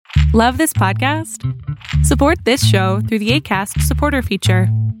Love this podcast? Support this show through the Acast supporter feature.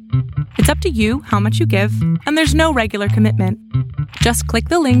 It's up to you how much you give, and there's no regular commitment. Just click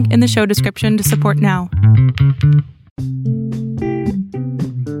the link in the show description to support now.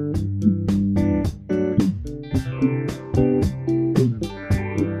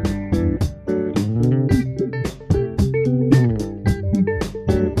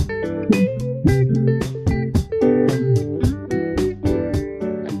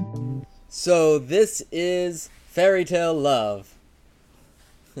 So this is Fairy Tale Love.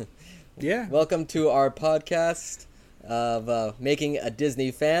 Yeah. Welcome to our podcast of Making a Disney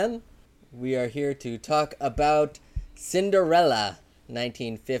Fan. We are here to talk about Cinderella,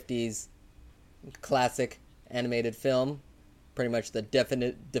 1950s classic animated film. Pretty much the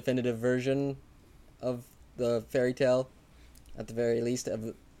definitive version of the fairy tale, at the very least.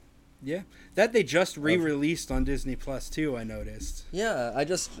 Yeah, that they just re-released on Disney Plus too. I noticed. Yeah, I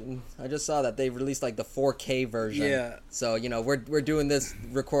just saw that they released like the 4K version. Yeah. So we're doing this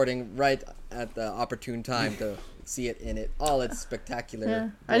recording right at the opportune time to see it in all its spectacular. Yeah,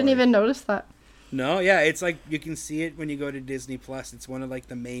 glory. I didn't even notice that. No, yeah, it's like you can see it when you go to Disney Plus. It's one of like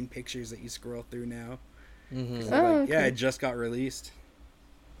the main pictures that you scroll through now. Mm-hmm. Okay. Yeah, it just got released.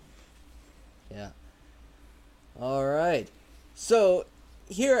 Yeah. All right. So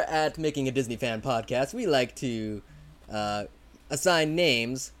here at Making a Disney Fan podcast, we like to assign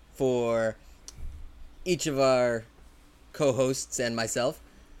names for each of our co-hosts and myself.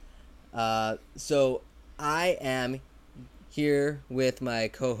 So I am here with my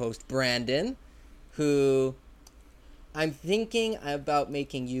co-host Brandon, who I'm thinking about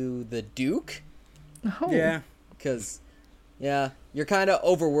making you the Duke. Oh. Yeah. Because, you're kind of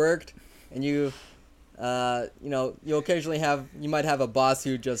overworked, and you occasionally you might have a boss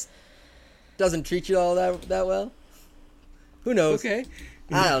who just doesn't treat you all that well. Who knows? Okay.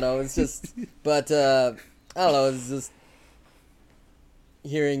 I don't know. It's just, but I don't know. It's just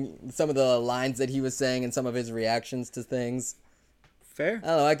hearing some of the lines that he was saying and some of his reactions to things. Fair. I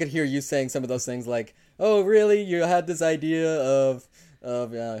don't know. I could hear you saying some of those things like, "Oh, really? You had this idea of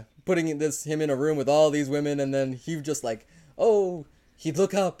putting him in a room with all these women, and then he just like, oh, he'd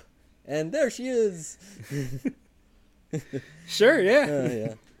look up, and there she is." Sure.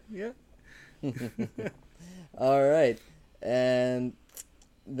 Yeah. Yeah. Yeah. All right, and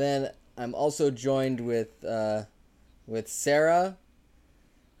then I'm also joined with Sarah,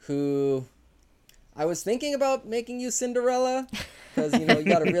 who I was thinking about making you Cinderella, because you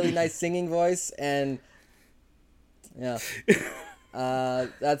got a really nice singing voice, and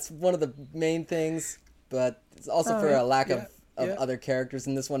that's one of the main things, but it's also for a lack of other characters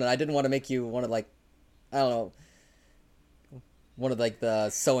in this one, and I didn't want to make you one of, like, I don't know, one of like the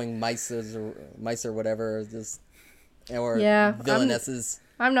sewing mice or whatever, or villainesses.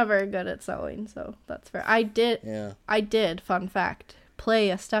 I'm not very good at sewing, so that's fair. I did, fun fact,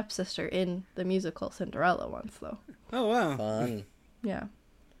 play a stepsister in the musical Cinderella once, though. Oh wow. Fun. Yeah.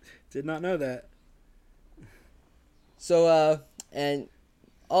 Did not know that. So and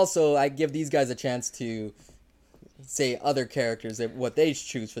also I give these guys a chance to say other characters, what they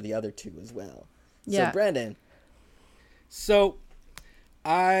choose for the other two as well. Yeah. So Brandon. So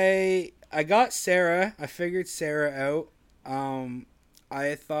I got Sarah. I figured Sarah out.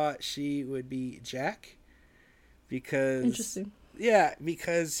 I thought she would be Jack, because Interesting. Yeah,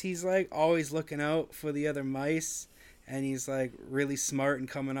 because he's like always looking out for the other mice, and he's like really smart and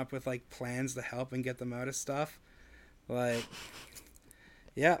coming up with like plans to help and get them out of stuff. Like,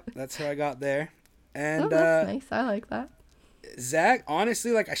 yeah, that's who I got there. And that's nice. I like that. Zach,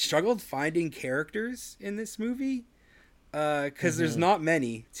 honestly, like I struggled finding characters in this movie, because there's not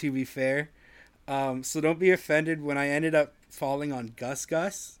many, to be fair. So don't be offended when I ended up falling on Gus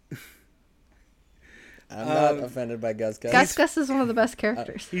Gus. I'm not offended by Gus Gus. Gus Gus is one of the best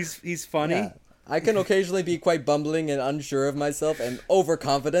characters. He's funny. Yeah. I can occasionally be quite bumbling and unsure of myself and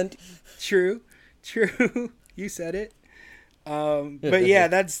overconfident. True. You said it. But yeah,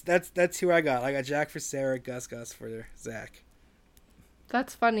 that's who I got. I got Jack for Sarah, Gus Gus for Zach.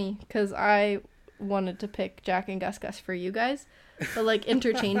 That's funny, because I wanted to pick Jack and Gus Gus for you guys, but like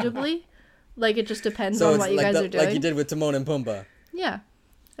interchangeably. Like it just depends on what you guys are doing. Like you did with Timon and Pumbaa. Yeah.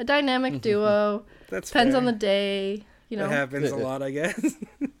 A dynamic duo. That's depends fair. on the day, That happens a lot, I guess.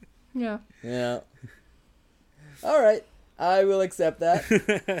 Yeah. Yeah. All right. I will accept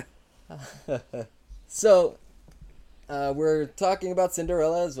that. So, we're talking about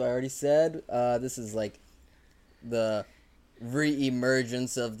Cinderella, as I already said. This is like the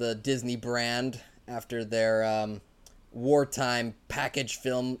re-emergence of the Disney brand after their wartime package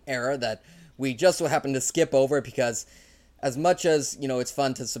film era that we just so happened to skip over because as much as, it's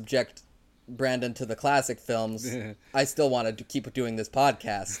fun to subject Brandon to the classic films, I still wanted to keep doing this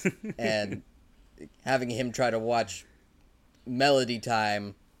podcast, and having him try to watch Melody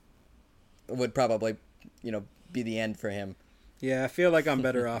Time would probably, be the end for him. Yeah, I feel like I'm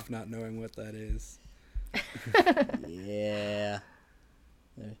better off not knowing what that is. Yeah.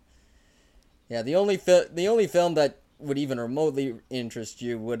 Yeah, the only film that would even remotely interest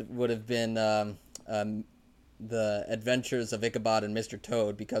you would have been The Adventures of Ichabod and Mr.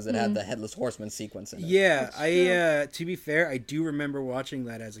 Toad, because it had the Headless Horseman sequence in it. Yeah, to be fair, I do remember watching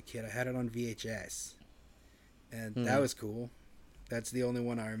that as a kid. I had it on VHS, and that was cool. That's the only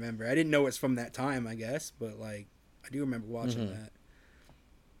one I remember. I didn't know it's from that time, I guess, but I do remember watching that.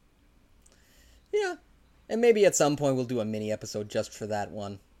 Yeah, and maybe at some point we'll do a mini episode just for that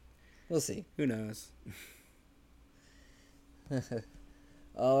one. We'll see. Who knows?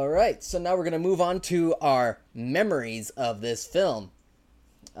 All right, so now we're going to move on to our memories of this film.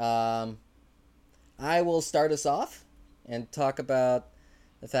 I will start us off and talk about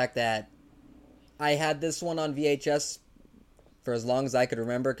the fact that I had this one on VHS for as long as I could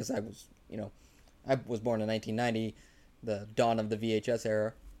remember, because I was born in 1990, the dawn of the VHS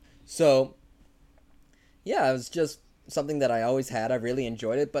era. So, yeah, it was just something that I always had. I really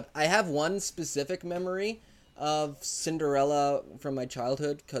enjoyed it, but I have one specific memory of Cinderella from my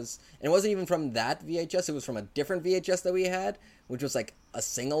childhood, and it wasn't even from that VHS, it was from a different VHS that we had, which was like a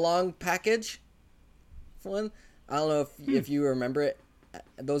sing-along package one. I don't know if you remember it,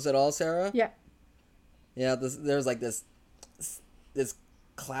 those at all, Sarah? Yeah. Yeah, there's like this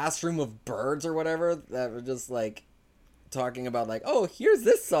classroom of birds or whatever that were just like talking about like, oh, here's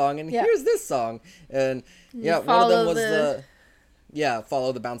this song and here's this song, and one of them was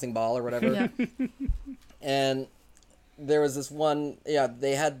follow the bouncing ball or whatever. Yeah. And there was this one,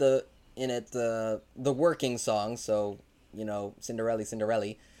 they had the working song, so, Cinderella,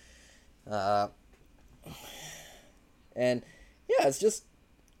 Cinderella. And, it's just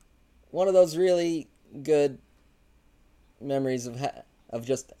one of those really good memories of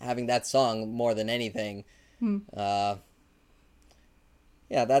just having that song more than anything. That's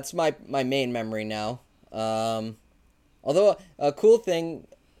my main memory now. Although a cool thing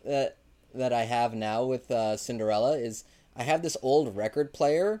that I have now with Cinderella is I have this old record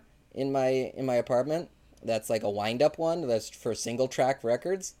player in my apartment that's like a wind-up one that's for single-track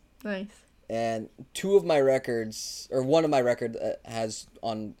records. Nice. And two of my records, or one of my records, has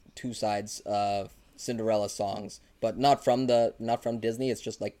on two sides Cinderella songs, but not from Disney. It's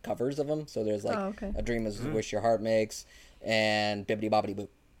just like covers of them. So there's like A Dream Is a Wish Your Heart Makes and Bibbidi Bobbidi Boo.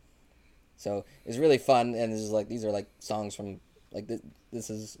 So it's really fun, and these are like songs from like this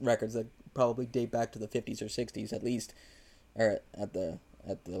is records that probably date back to the 50s or 60s at least, or at the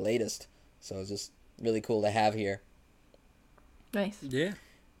latest. So it's just really cool to have here. Nice. Yeah.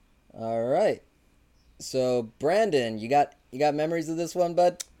 All right. So Brandon, you got memories of this one,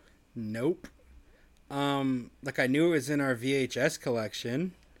 bud? Nope. I knew it was in our VHS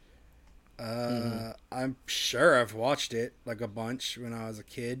collection. I'm sure I've watched it like a bunch when I was a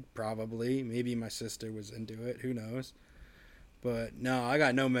kid, probably. Maybe my sister was into it. Who knows? But no, I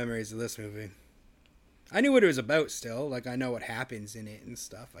got no memories of this movie. I knew what it was about still. Like, I know what happens in it and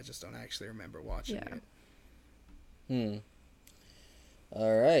stuff. I just don't actually remember watching it.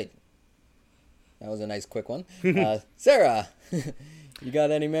 All right. That was a nice quick one. Sarah, you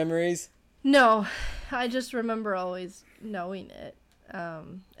got any memories? No, I just remember always knowing it.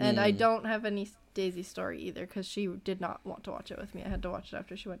 And I don't have any Daisy story either, because she did not want to watch it with me. I had to watch it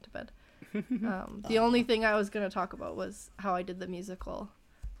after she went to bed. The only thing I was going to talk about was how I did the musical.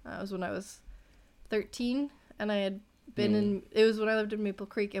 It was when I was 13, and I had been it was when I lived in Maple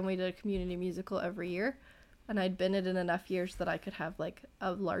Creek, and we did a community musical every year, and I'd been in it enough years that I could have like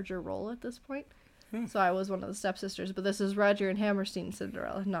a larger role at this point. So I was one of the stepsisters, but this is Roger and Hammerstein's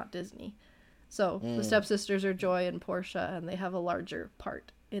Cinderella, not Disney. So the stepsisters are Joy and Portia, and they have a larger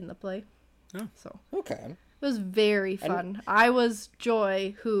part in the play. So okay. It was very fun. I was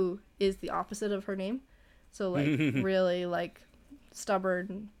Joy, who is the opposite of her name. So, like, really, like,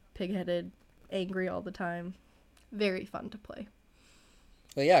 stubborn, pig-headed, angry all the time. Very fun to play.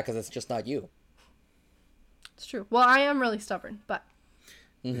 Well, yeah, because it's just not you. It's true. Well, I am really stubborn, but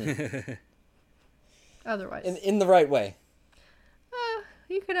otherwise. In the right way.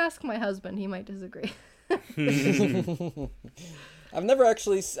 You could ask my husband. He might disagree. I've never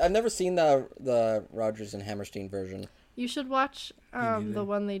seen the Rodgers and Hammerstein version. You should watch the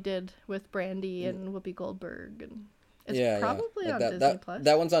one they did with Brandy and Whoopi Goldberg, and it's probably on Disney Plus.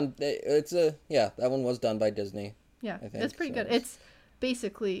 That one's on. That one was done by Disney. Yeah, I think, it's pretty good. It's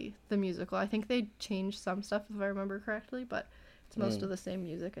basically the musical. I think they changed some stuff if I remember correctly, but it's most of the same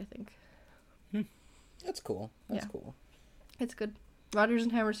music, I think. That's cool. That's cool. It's good. Rodgers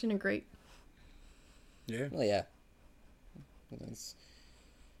and Hammerstein are great. Yeah. Well, yeah.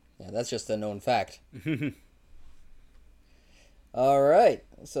 That's just a known fact. All right.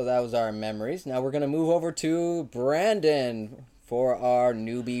 So that was our memories. Now we're going to move over to Brandon for our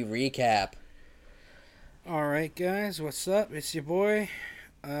newbie recap. All right, guys. What's up? It's your boy.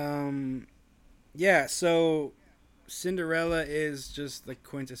 Yeah, so Cinderella is just the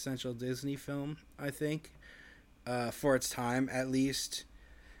quintessential Disney film, I think. For its time, at least.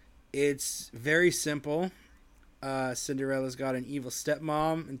 It's very simple. Cinderella's got an evil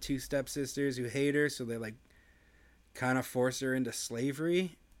stepmom and 2 stepsisters who hate her, so they like kind of force her into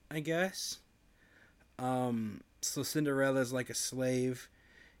slavery, I guess. So Cinderella's like a slave.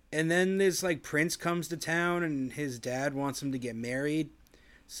 And then this like prince comes to town and his dad wants him to get married.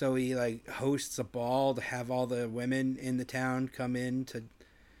 So he like hosts a ball to have all the women in the town come in to,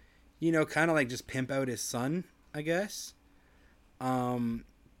 kind of like just pimp out his son, I guess.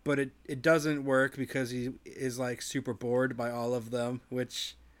 But it doesn't work because he is like super bored by all of them,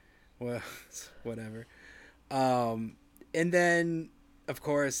 which, well, whatever. And then, of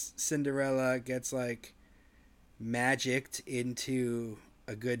course, Cinderella gets like magicked into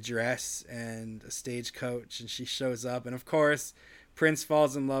a good dress and a stagecoach, and she shows up, and of course, Prince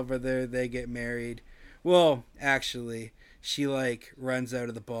falls in love with her. They get married. Well, actually, she like runs out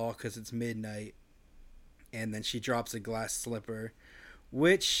of the ball because it's midnight, and then she drops a glass slipper,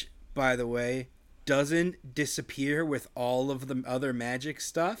 which, by the way, doesn't disappear with all of the other magic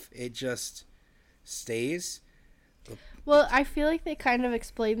stuff. It just stays. Well, I feel like they kind of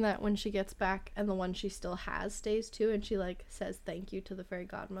explain that when she gets back, and the one she still has stays too, and she like says thank you to the fairy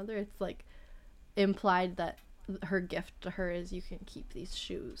godmother. It's like implied that her gift to her is you can keep these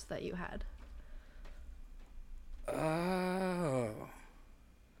shoes that you had. Oh.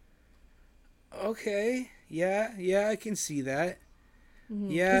 Okay. Yeah, I can see that.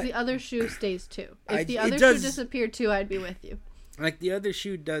 Mm-hmm. Yeah. Because the other shoe stays too. If the other does, shoe disappeared too, I'd be with you. Like, the other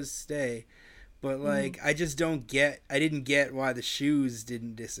shoe does stay. But, like, I just don't get... I didn't get why the shoes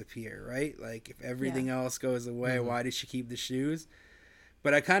didn't disappear, right? Like, if everything else goes away, why did she keep the shoes?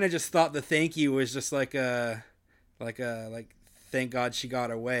 But I kind of just thought the thank you was just like, thank God she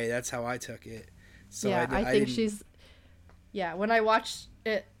got away. That's how I took it. So yeah, I think she's... Yeah, when I watched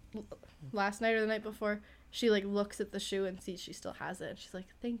it last night or the night before, she, like, looks at the shoe and sees she still has it. And she's like,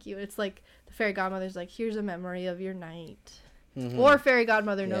 thank you. It's like the fairy godmother's like, here's a memory of your night. Mm-hmm. Or fairy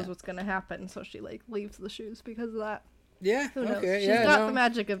godmother knows what's going to happen, so she, like, leaves the shoes because of that. Yeah, who knows? okay, She's yeah. got the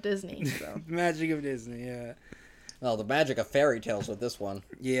magic of Disney, so. Magic of Disney, yeah. Well, the magic of fairy tales with this one.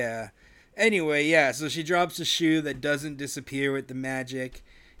 Yeah. Anyway, yeah, so she drops a shoe that doesn't disappear with the magic,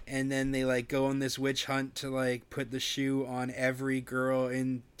 and then they, like, go on this witch hunt to, like, put the shoe on every girl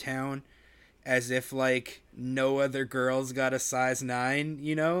in town, as if, like, no other girl's got a size 9,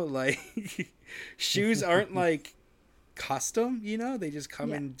 you know? Like, shoes aren't, like, custom, you know? They just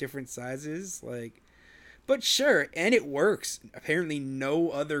come in different sizes, like... But sure, and it works. Apparently no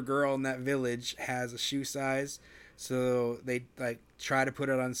other girl in that village has a shoe size, so they, like, try to put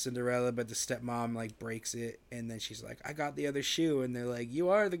it on Cinderella, but the stepmom, like, breaks it, and then she's like, I got the other shoe, and they're like, you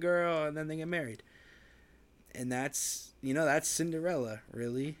are the girl, and then they get married. And that's, you know, that's Cinderella,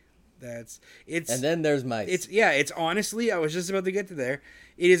 really. And then there's mice. It's honestly, I was just about to get to there.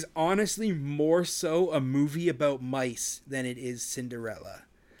 It is honestly more so a movie about mice than it is Cinderella.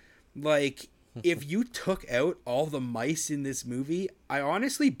 Like, if you took out all the mice in this movie, I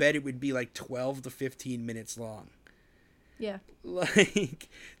honestly bet it would be like 12 to 15 minutes long. Yeah. Like,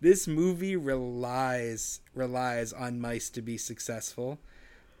 this movie relies on mice to be successful.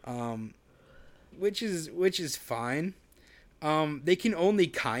 Which is fine. They can only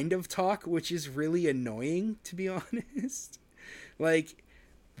kind of talk, which is really annoying, to be honest. Like,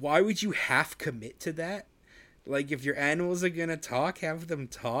 why would you half commit to that? Like, if your animals are gonna talk, have them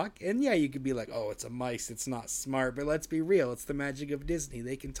talk. And yeah, you could be like, oh, it's a mice, it's not smart. But let's be real, it's the magic of Disney.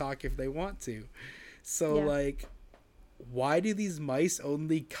 They can talk if they want to. So, like, why do these mice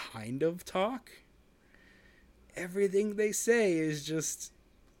only kind of talk? Everything they say is just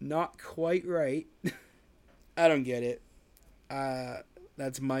not quite right. I don't get it.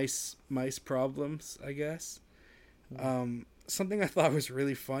 That's mice problems, I guess. Something I thought was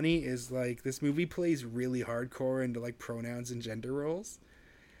really funny is, like, this movie plays really hardcore into, like, pronouns and gender roles.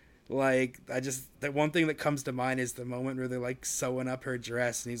 Like, the one thing that comes to mind is the moment where they're, like, sewing up her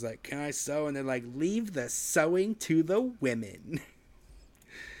dress, and he's like, can I sew? And they're like, leave the sewing to the women.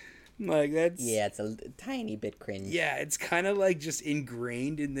 Like, that's... Yeah, it's a tiny bit cringe. Yeah, it's kind of, like, just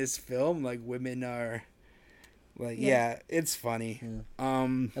ingrained in this film. Like, women are... Like, yeah, it's funny. Yeah.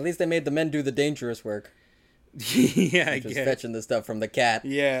 At least they made the men do the dangerous work. Yeah, I which was guess. fetching the stuff from the cat.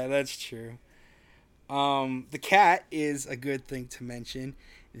 Yeah, that's true. The cat is a good thing to mention.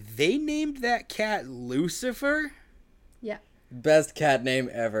 They named that cat Lucifer. Yeah. Best cat name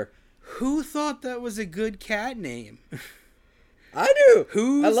ever. Who thought that was a good cat name? I do.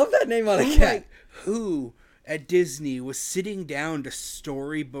 I love that name on a cat. Like, who at Disney was sitting down to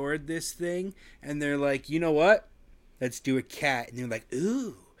storyboard this thing, and they're like, you know what? Let's do a cat. And they're like,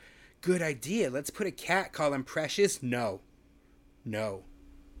 ooh, good idea. Let's put a cat, call him Precious. No.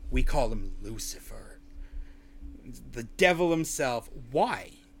 We call him Lucifer. The devil himself.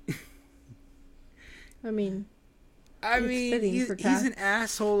 Why? I mean, he's an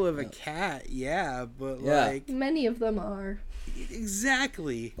asshole of a cat, yeah, but like... Many of them are.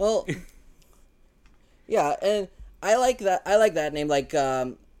 Exactly. Well, yeah, and I like that name.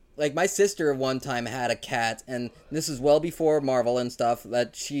 Like my sister one time had a cat, and this is well before Marvel and stuff,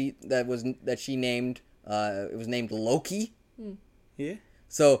 that she named, it was named Loki. Yeah.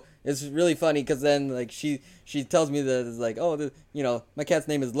 So it's really funny because then like she tells me that it's like, oh, my cat's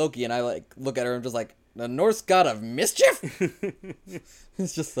name is Loki, and I like look at her and I'm just like, the Norse god of mischief.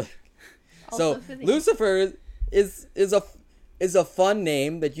 It's just like, Also so fitting. Lucifer is a fun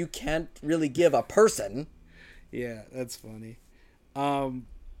name that you can't really give a person. Yeah, that's funny.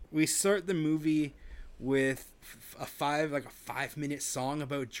 We start the movie with a 5-minute song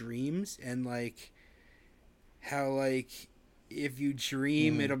about dreams, and like how like if you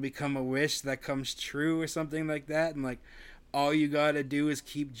dream it'll become a wish that comes true or something like that, and like all you gotta do is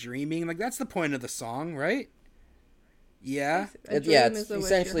keep dreaming. Like, that's the point of the song, right? Yeah. It's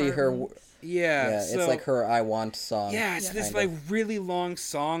essentially her. Yeah, it's like her "I Want" song. Yeah, it's this like really long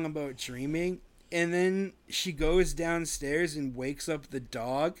song about dreaming, and then she goes downstairs and wakes up the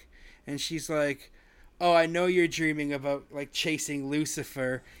dog, and she's like, "Oh, I know you're dreaming about like chasing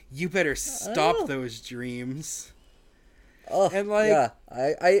Lucifer. You better stop those dreams." Oh, and like, yeah,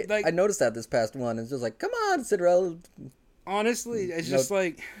 I noticed that this past one. It's just like, come on, Cinderella. Honestly, it's just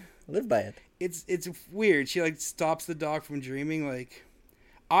like, live by it. It's weird. She like stops the dog from dreaming. Like,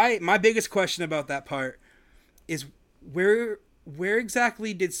 my biggest question about that part is where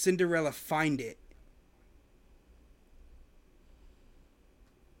exactly did Cinderella find it?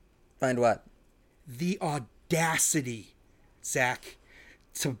 Find what? The audacity, Zach,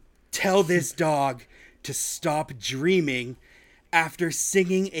 to tell this dog to stop dreaming after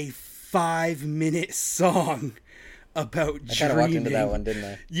singing a 5-minute song about dreaming. I kind of walked into that one, didn't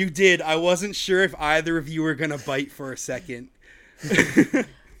I? You did. I wasn't sure if either of you were going to bite for a second.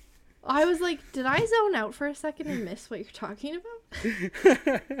 I was like, did I zone out for a second and miss what you're talking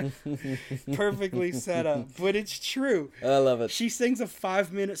about? Perfectly set up. But it's true. I love it. She sings a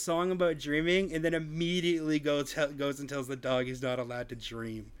 5-minute song about dreaming and then immediately goes and tells the dog he's not allowed to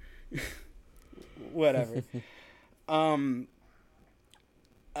dream. Whatever.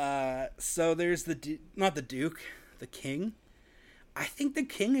 So there's not the Duke, the King. I think the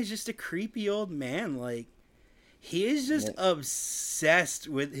King is just a creepy old man. Like, he is just obsessed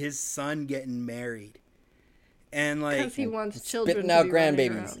with his son getting married. And like, because he wants children spitting to out be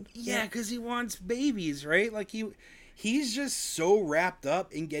grandbabies. Yeah, because he wants babies, right? Like he's just so wrapped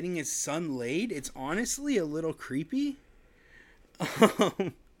up in getting his son laid. It's honestly a little creepy.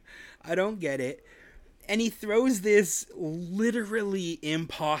 I don't get it. And he throws this literally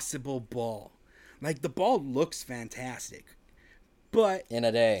impossible ball. Like, the ball looks fantastic. But in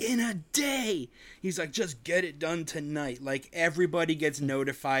a day, he's like, just get it done tonight. Like, everybody gets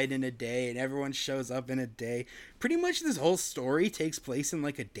notified in a day, and everyone shows up in a day. Pretty much this whole story takes place in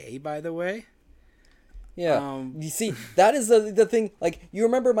like a day, by the way. Yeah. You see, that is the thing. Like, you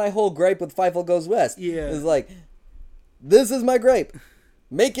remember my whole gripe with Fievel Goes West. Yeah. It's like, this is my gripe.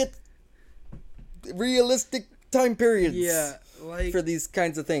 Make it realistic time periods. Yeah, like, for these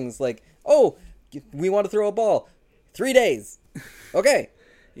kinds of things. Like, oh, we want to throw a ball. 3 days. Okay.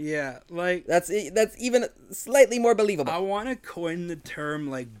 Yeah, like, that's even slightly more believable. I want to coin the term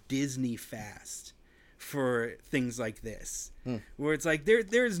like Disney fast for things like this, where it's like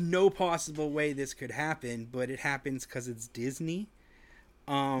there's no possible way this could happen, but it happens because it's Disney.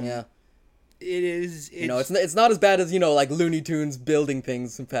 Yeah. It is. It's not as bad as like Looney Tunes building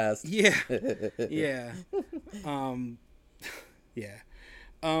things fast. Yeah. Yeah. Yeah.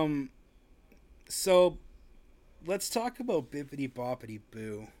 So, let's talk about Bippity Boppity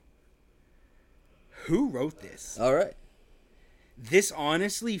Boo. Who wrote this? All right. This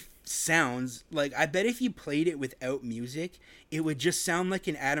honestly sounds like, I bet if you played it without music, it would just sound like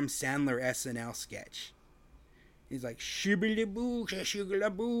an Adam Sandler SNL sketch. He's like, shibbly booga,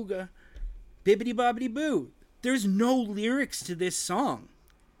 shigla booga, bibbity bobbity boo. There's no lyrics to this song.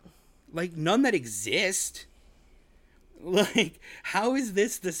 Like, none that exist. Like, how is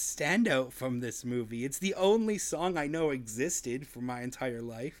this the standout from this movie? It's the only song I know existed for my entire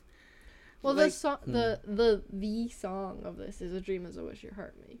life. Well, like, the song of this is "A Dream Is a Wish Your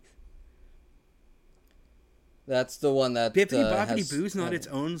Heart Makes." That's the one that Bippity Boppity Boo's not its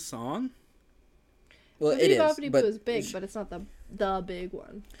own song? Well, it is. Boppity Boo is big, but it's not the big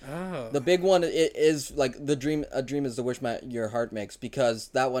one. Oh. The big one is like a dream is the wish your heart makes, because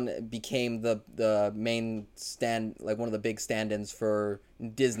that one became the main stand, like one of the big stand-ins for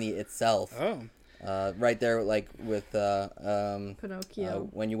Disney itself. Oh. Right there, like with Pinocchio.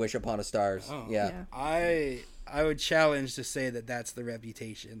 When You Wish Upon a Stars. Oh. Yeah. I would challenge to say that that's the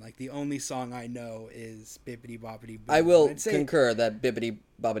reputation. Like, the only song I know is Bippity Boppity Boo. I will concur that Bippity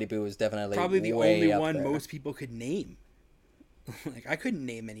Boppity Boo is definitely probably the way only up one there. most people could name. Like, I couldn't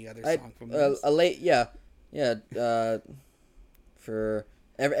name any other song from this. For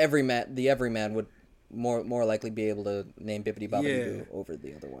the everyman would more likely be able to name Bippity Boppity Boo over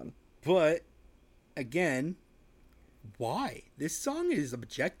the other one. But again, why? This song is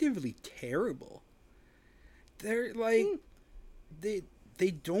objectively terrible. They're like,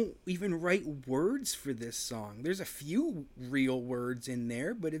 they don't even write words for this song. There's a few real words in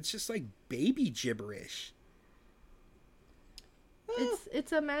there, but it's just like baby gibberish.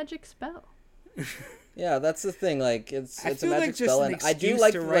 It's a magic spell. Yeah, that's the thing. Like, it's a magic like spell, and I do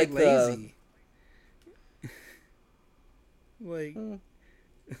like lazy. Like.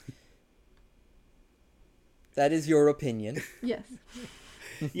 That is your opinion. Yes.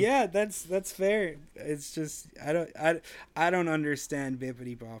 Yeah, that's fair. It's just I don't understand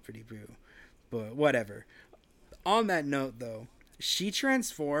Bippity Boppity Boo, but whatever. On that note, though, she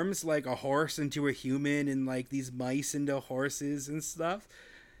transforms like a horse into a human and like these mice into horses and stuff.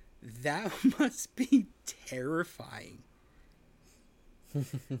 That must be terrifying.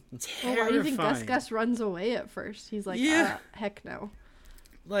 Terrifying. Well, why do you think Gus runs away at first? He's like, heck no.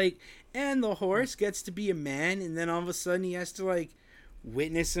 Like, and the horse gets to be a man, and then all of a sudden he has to like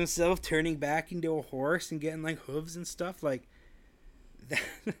witness himself turning back into a horse and getting like hooves and stuff. Like,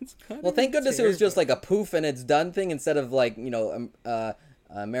 that's well, thank goodness it was just like a poof and it's done thing, instead of like,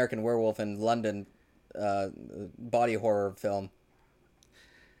 American Werewolf in London body horror film.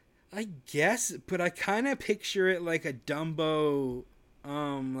 I guess, but I kind of picture it like a Dumbo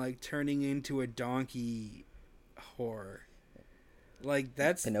like turning into a donkey horror. Like,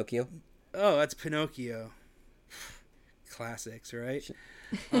 that's Pinocchio. Oh, that's Pinocchio. Classics, right?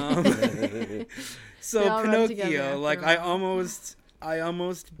 So Pinocchio, like, I almost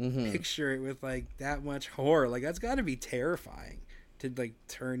picture it with like that much horror. Like, that's got to be terrifying to like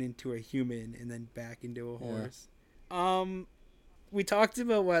turn into a human and then back into a horse. We talked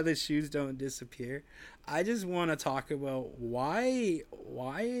about why the shoes don't disappear. I just want to talk about why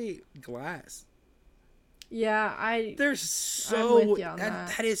glass. Yeah, they're so I'm with you on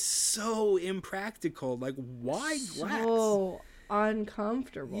that. That is so impractical. Like, why glass? So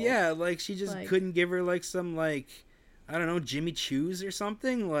uncomfortable. Yeah, like she just couldn't give her like some like, I don't know, Jimmy Choo's or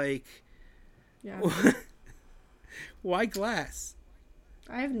something. Like, yeah. Why glass?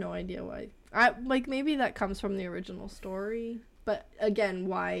 I have no idea why. Maybe that comes from the original story, but again,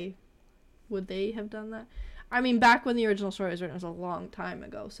 why would they have done that? I mean, back when the original story was written, it was a long time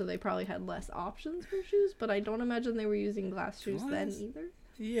ago, so they probably had less options for shoes, but I don't imagine they were using glass shoes then either.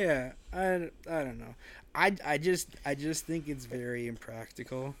 Yeah, I don't know. I just think it's very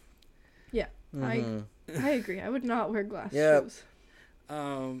impractical. Yeah, I agree. I would not wear glass shoes.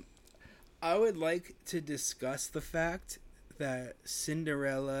 I would like to discuss the fact that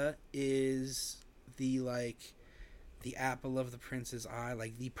Cinderella is the apple of the prince's eye,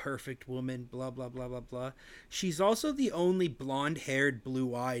 like the perfect woman, blah, blah, blah, blah, blah. She's also the only blonde-haired,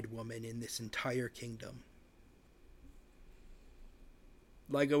 blue-eyed woman in this entire kingdom.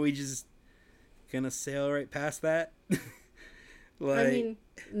 Like, are we just gonna sail right past that? I mean,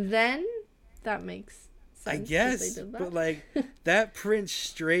 then that makes sense. I guess, they did that. but like, that prince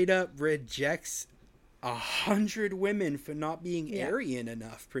straight up rejects 100 women for not being Aryan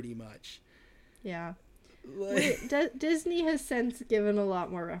enough, pretty much. Yeah. Disney has since given a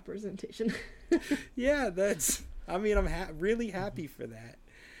lot more representation. Yeah, I'm really happy for that.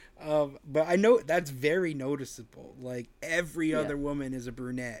 But I know that's very noticeable. Like, every other woman is a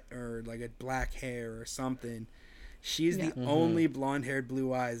brunette or like a black hair or something. She's the only blonde-haired,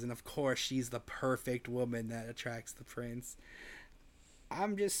 blue eyes, and of course she's the perfect woman that attracts the prince.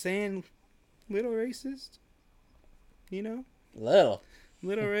 I'm just saying, little racist. You know, Little.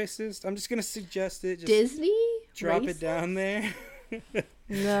 little racist. I'm just gonna suggest it. Just Disney? drop Racist? it down there.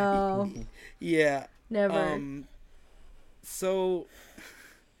 No. Yeah. Never. So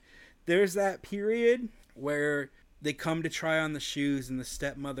there's that period where they come to try on the shoes and the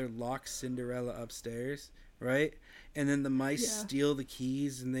stepmother locks Cinderella upstairs, right? And then the mice steal the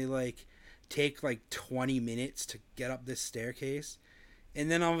keys and they like take like 20 minutes to get up this staircase. And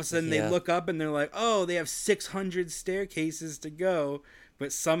then all of a sudden they look up and they're like, "Oh, they have 600 staircases to go,"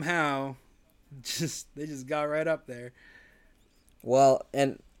 but somehow they just got right up there. Well,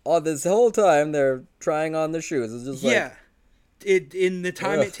 and all this whole time they're trying on the shoes. It's just like, In the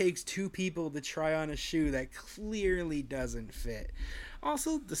time it takes two people to try on a shoe that clearly doesn't fit.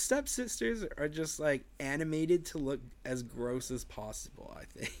 Also, the stepsisters are just like animated to look as gross as possible, I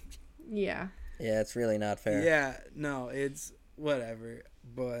think. Yeah. yeah, it's really not fair. Yeah, no, it's whatever.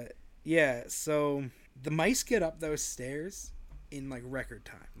 But yeah, so the mice get up those stairs in like record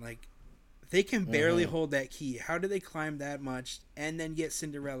time. Like they can barely hold that key. How do they climb that much and then get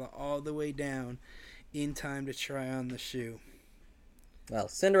Cinderella all the way down in time to try on the shoe? Well,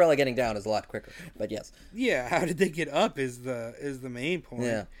 Cinderella getting down is a lot quicker, but yes. Yeah, how did they get up is the main point.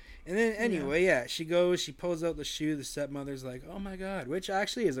 Yeah. And then anyway, she goes, she pulls out the shoe. The stepmother's like, "Oh my god," which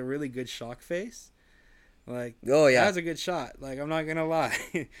actually is a really good shock face. Like, Oh, yeah. that's a good shot. Like, I'm not gonna lie.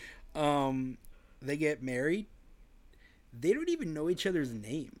 They get married. They don't even know each other's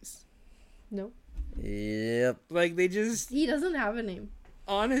names. Nope. Yep. Like, they just He doesn't have a name.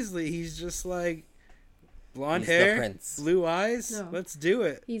 honestly, he's just like blonde He's the hair, prince. blue eyes. No. Let's do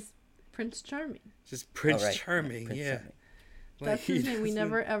it. He's Prince Charming. Just Prince Oh, right. Charming. Prince yeah. Charming. Like, That's his he name. We doesn't-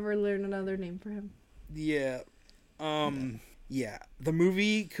 never ever learn another name for him. Yeah. Yeah. The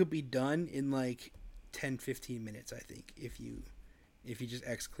movie could be done in like 10-15 minutes, I think, if you just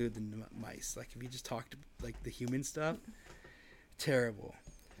exclude the mice. Like if you just talked like the human stuff. Terrible.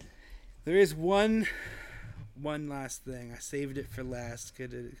 There is one last thing. I saved it for last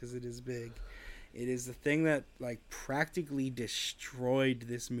because it is big. It is the thing that like practically destroyed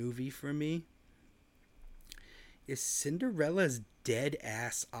this movie for me. Is Cinderella's dead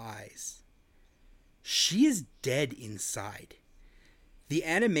ass eyes. She is dead inside. The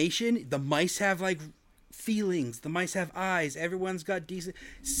animation, the mice have like feelings, the mice have eyes, everyone's got decent.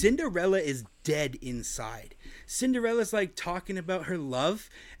 Cinderella is dead inside. Cinderella's like talking about her love,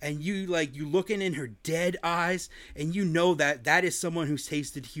 and you looking in her dead eyes, and you know that is someone who's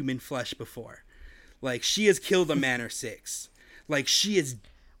tasted human flesh before. Like she has killed a man or six. Like she is dead.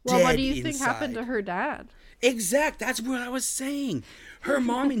 Well, what do you think inside. happened to her dad? Exact. That's what I was saying. Her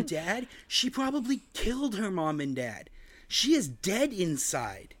mom and dad, she probably killed her mom and dad. She is dead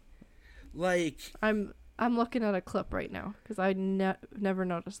inside. Like I'm looking at a clip right now because I never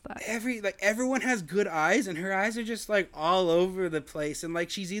noticed that. everyone has good eyes, and her eyes are just like all over the place, and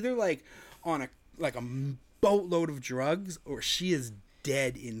like she's either like on a boatload of drugs or she is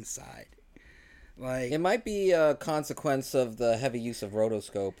dead inside. Like It might be a consequence of the heavy use of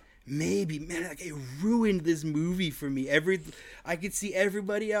rotoscope. maybe, man, like it ruined this movie for me. I could see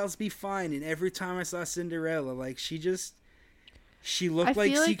everybody else be fine, and every time I saw Cinderella, like she looked I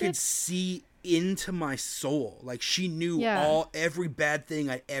like feel she like could see into my soul. Like she knew every bad thing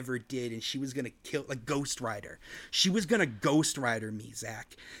I ever did, and she was gonna kill, like Ghost Rider. She was gonna Ghost Rider me,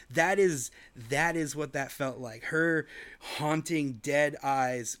 Zach. That is what that felt like. Her haunting dead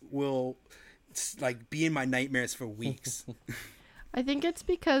eyes will like be in my nightmares for weeks. I think it's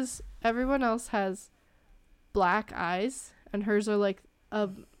because everyone else has black eyes and hers are like a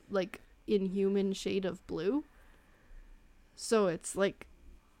inhuman shade of blue. So it's like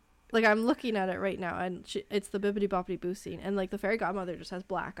I'm looking at it right now, and it's the Bibbidi Boppidi Boo scene, and like the fairy godmother just has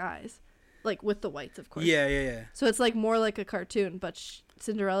black eyes, like with the whites, of course. Yeah. So it's like more like a cartoon, but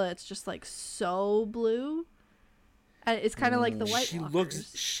Cinderella, it's just like so blue, and it's kind of like the White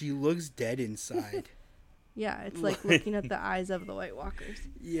Walkers. She looks dead inside. Yeah, it's like looking at the eyes of the White Walkers.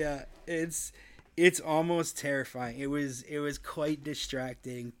 Yeah, it's almost terrifying. It was quite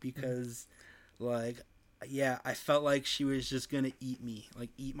distracting because, like, yeah, I felt like she was just gonna eat me, like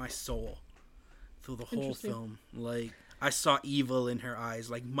eat my soul, through the whole film. Like I saw evil in her eyes,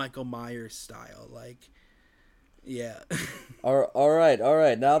 like Michael Myers style. Like, yeah. All right.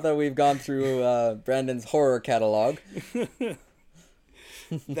 Now that we've gone through Brandon's horror catalog,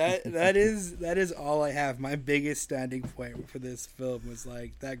 that is all I have. My biggest standing point for this film was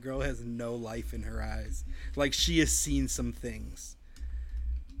like that girl has no life in her eyes. Like she has seen some things.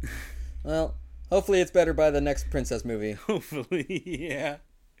 well, hopefully it's better by the next princess movie. Hopefully, yeah.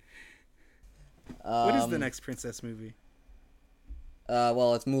 What is the next princess movie?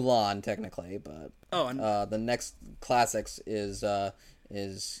 Well, it's Mulan technically, but and the next classics is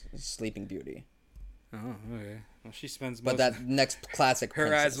Sleeping Beauty. oh, okay. Well, she spends But most that next classic her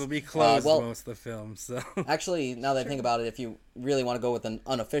princess. eyes will be closed well, most of the film. So actually, now that I think about it, if you really want to go with an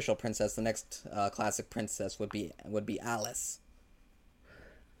unofficial princess, the next classic princess would be Alice.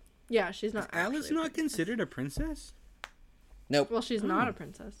 Yeah, she's not. Alice actually a not princess. considered a princess? Nope. Well, she's not a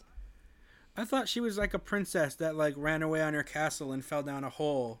princess. I thought she was like a princess that like ran away on her castle and fell down a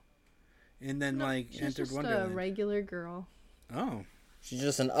hole, and then She's entered just Wonderland. a regular girl. Oh, She's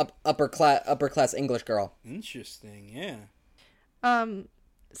just an upper class English girl. interesting. Yeah.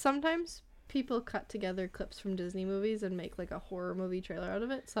 Sometimes people cut together clips from Disney movies and make like a horror movie trailer out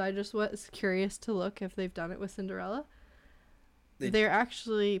of it. So I just was curious to look if they've done it with Cinderella. They're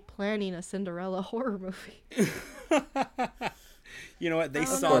actually planning a Cinderella horror movie. You know what? They I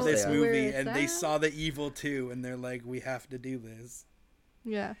don't saw know this where movie it's and they at. saw the evil too, and they're like, "We have to do this."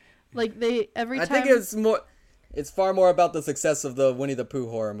 Yeah, like every I time. think it's far more about the success of the Winnie the Pooh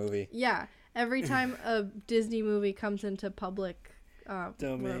horror movie. Yeah, every time a Disney movie comes into public whatever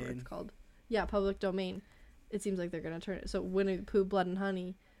Domain. it's called, yeah, public domain, it seems like they're gonna turn it. So Winnie the Pooh, Blood and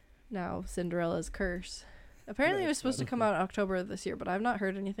Honey, now Cinderella's Curse. Apparently, it was supposed to come out in October of this year, but I've not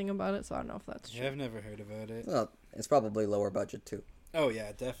heard anything about it, so I don't know if that's true. Yeah, I've never heard about it. Well, it's probably lower budget too. Oh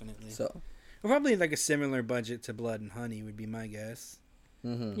yeah, definitely. So, Well, probably like a similar budget to Blood and Honey would be my guess.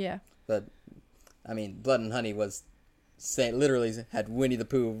 Yeah. but I mean, Blood and Honey literally had Winnie the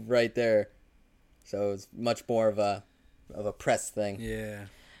Pooh right there, so it was much more of a press thing. Yeah.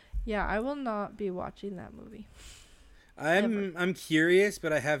 Yeah, I will not be watching that movie. I'm curious,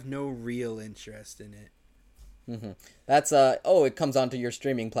 but I have no real interest in it. That's it comes onto your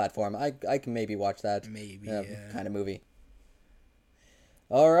streaming platform. I can maybe watch that. Maybe, yeah. Kind of movie.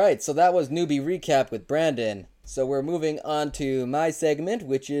 All right, so that was Newbie Recap with Brandon. So we're moving on to my segment,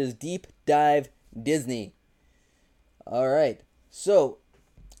 which is Deep Dive Disney. All right, so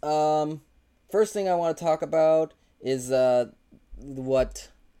first thing I want to talk about is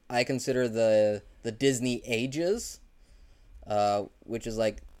what I consider the Disney ages, which is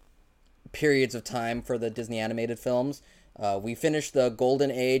like periods of time for the Disney animated films. We finished the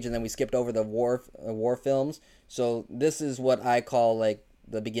Golden Age, and then we skipped over the war films. So this is what I call like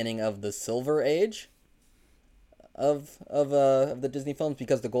the beginning of the Silver Age of the Disney films,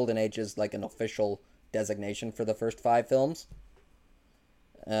 because the Golden Age is like an official designation for the first 5 films.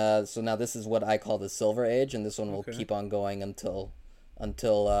 So now this is what I call the Silver Age, and this one will keep on going until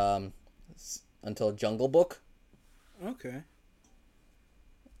Jungle Book. Okay.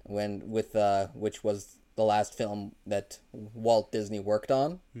 Which was the last film that Walt Disney worked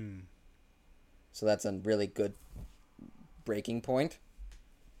on. So that's a really good breaking point.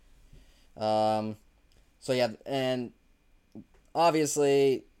 So yeah, and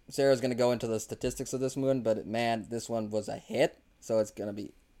obviously Sarah's gonna go into the statistics of this one, but man, this one was a hit, so it's gonna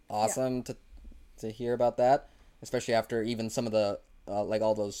be awesome to hear about that, especially after even some of the like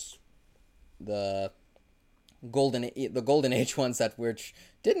all those the Golden Age ones which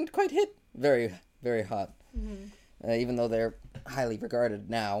didn't quite hit very, very hot, even though they're highly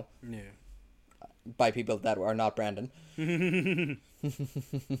regarded now by people that are not Brandon.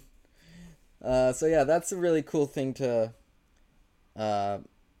 So yeah, that's a really cool thing to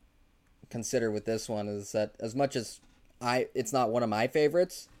consider with this one, is that as much as it's not one of my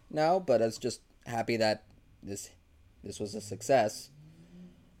favorites now, but it's just happy that this was a success.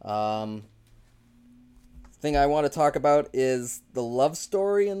 Thing I want to talk about is the love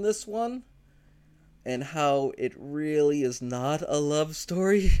story in this one, and how it really is not a love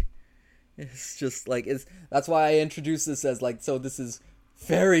story. It's just like that's why I introduced this as like, so this is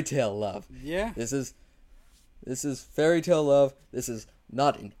fairy tale love. Yeah. This is fairy tale love. This is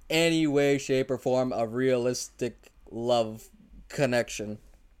not in any way, shape, or form a realistic love connection.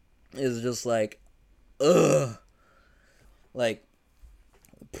 It's just like, ugh. Like,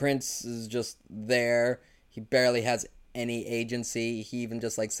 Prince is just there. He barely has any agency. He even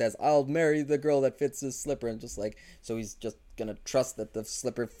just like says, "I'll marry the girl that fits his slipper," and just like, so he's just gonna trust that the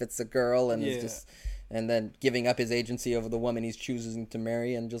slipper fits a girl, and is just, and then giving up his agency over the woman he's choosing to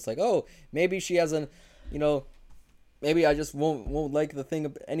marry, and just like, oh, maybe she has maybe I just won't like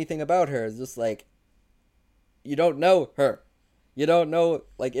anything about her. It's just like, you don't know her, you don't know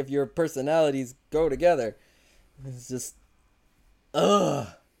like if your personalities go together. It's just, ugh.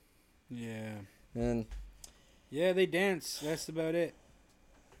 Yeah. And yeah, they dance. That's about it.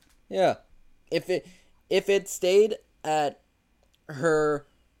 yeah, if it stayed at her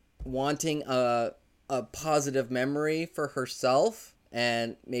wanting a positive memory for herself,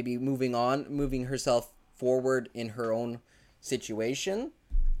 and maybe moving herself forward in her own situation,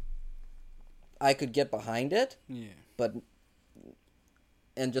 I could get behind it. Yeah. But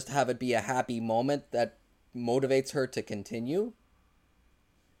and just have it be a happy moment that motivates her to continue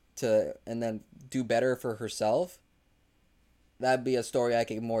and then do better for herself. That'd be a story I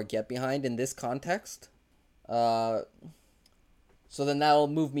could more get behind in this context. So then that'll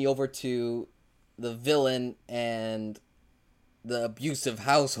move me over to the villain and the abusive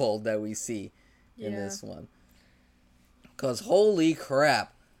household that we see in this one. Because holy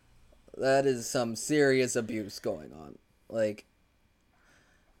crap, that is some serious abuse going on. Like,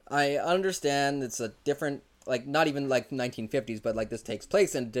 I understand it's a different, like, not even like 1950s, but like this takes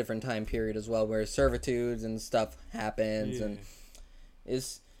place in a different time period as well, where servitudes and stuff happens, and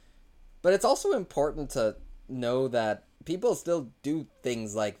but it's also important to know that people still do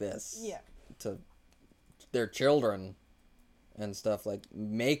things like this to their children and stuff, like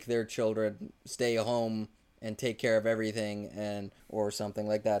make their children stay home and take care of everything, and or something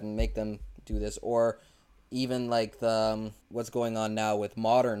like that, and make them do this, or even like the what's going on now with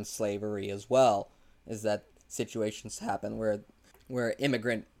modern slavery as well, is that situations happen where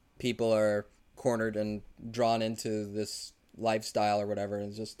immigrant people are cornered and drawn into this lifestyle or whatever. And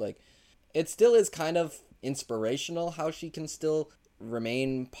it's just like, it still is kind of inspirational how she can still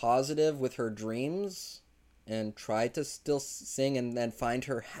remain positive with her dreams and try to still sing and then find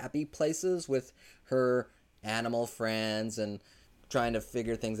her happy places with her animal friends and trying to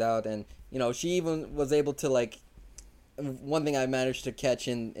figure things out. And, you know, she even was able to, like, one thing I managed to catch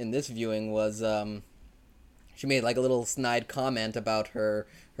in this viewing was she made like a little snide comment about her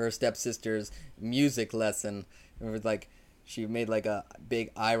stepsister's music lesson. It was like, she made like a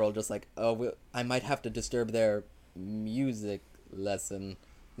big eye roll, just like, oh, I might have to disturb their music lesson.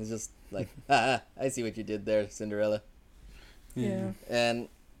 It's just like, I see what you did there, Cinderella. Yeah.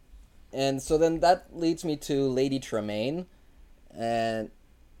 And so then that leads me to Lady Tremaine, and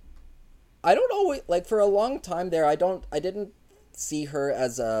I don't always, like, for a long time there, I didn't see her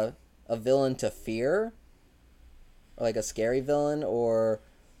as a villain to fear, or like a scary villain, or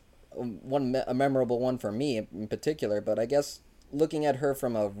a memorable one for me in particular. But I guess looking at her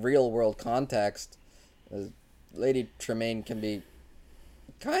from a real world context, Lady Tremaine can be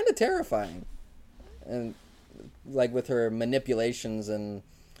kind of terrifying, and like with her manipulations and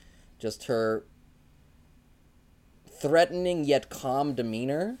just her threatening yet calm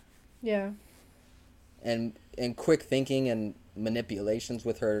demeanor. Yeah. And quick thinking and manipulations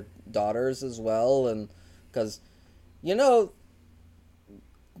with her daughters as well. And because, you know,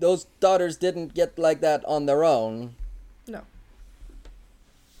 those daughters didn't get like that on their own. No.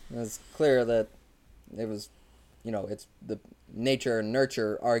 It's clear that it was, you know, it's the nature and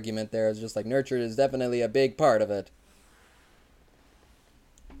nurture argument there. Is just like, nurture is definitely a big part of it.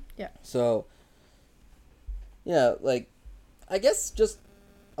 Yeah. So, yeah, like, I guess just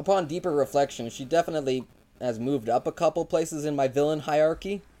upon deeper reflection, she definitely has moved up a couple places in my villain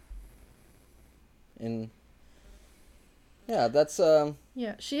hierarchy. And yeah, that's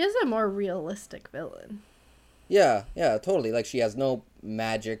Yeah, she is a more realistic villain. yeah, totally. Like, she has no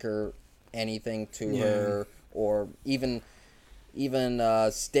magic or anything to her, or even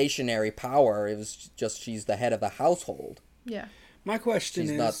stationary power. It was just she's the head of the household. Yeah. My question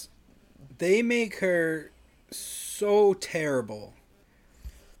is, they make her so terrible.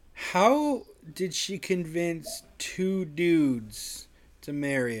 How did she convince two dudes to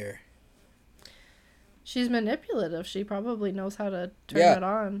marry her? She's manipulative. She probably knows how to turn it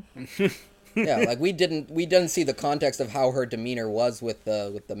on. Yeah, like we didn't see the context of how her demeanor was with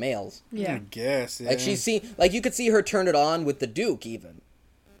the males. Yeah. I guess. Yeah. Like you could see her turn it on with the Duke even.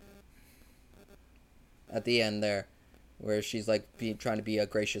 At the end there, where she's like trying to be a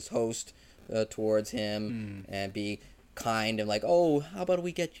gracious host towards him and be kind and like, oh, how about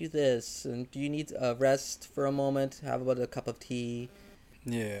we get you this? And do you need a rest for a moment? How about a cup of tea?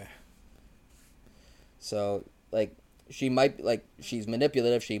 Yeah. So, like, she might, like, she's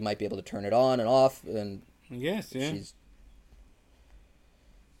manipulative. She might be able to turn it on and off. And Yes, yeah.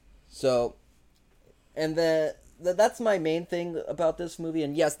 So, and that's my main thing about this movie.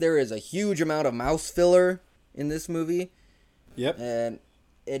 And yes, there is a huge amount of mouse filler in this movie. Yep. And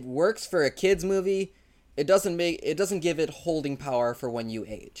it works for a kid's movie. It doesn't give it holding power for when you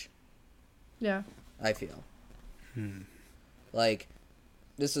age. Yeah. I feel. Like,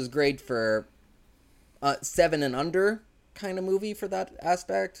 this is great for 7 and under kind of movie for that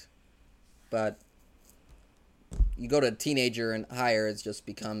aspect. But you go to teenager and higher, it just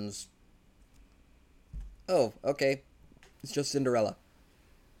becomes, oh, okay, it's just Cinderella.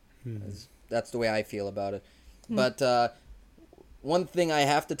 That's the way I feel about it. But one thing I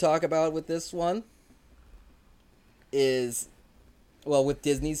have to talk about with this one is, well, with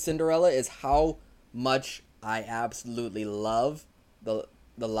Disney's Cinderella, is how much I absolutely love the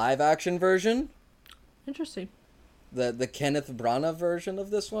live action version. Interesting. The Kenneth Branagh version of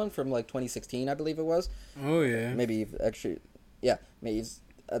this one from like 2016, I believe it was. Oh yeah. Maybe actually, yeah, maybe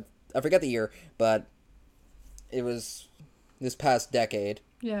I forget the year, but it was this past decade.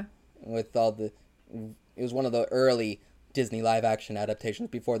 Yeah. With all the, it was one of the early Disney live action adaptations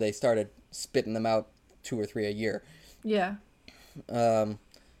before they started spitting them out 2 or 3 a year. Yeah. I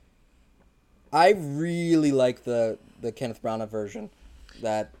really like the Kenneth Branagh version.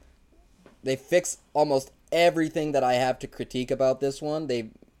 That they fix almost everything that I have to critique about this one. They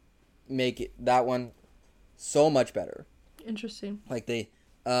make that one so much better. Interesting. Like they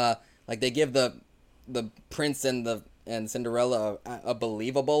give the prince and Cinderella a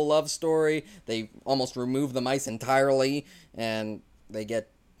believable love story. They almost remove the mice entirely, and they get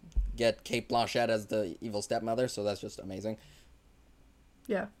Kate Blanchett as the evil stepmother. So that's just amazing.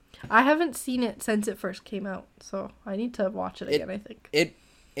 Yeah. I haven't seen it since it first came out, so I need to watch it again, I think. It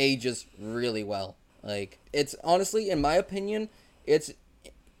ages really well. Like, it's honestly, in my opinion, it's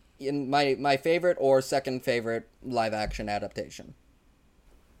in my favorite or second favorite live action adaptation.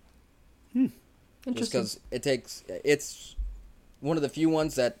 Interesting. Just because it's one of the few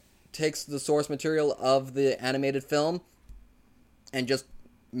ones that takes the source material of the animated film and just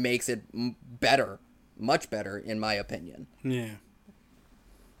makes it better, much better, in my opinion. Yeah.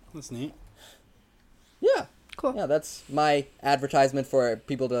 That's neat. Yeah. Cool. Yeah, that's my advertisement for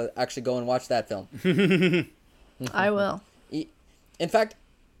people to actually go and watch that film. I will. In fact,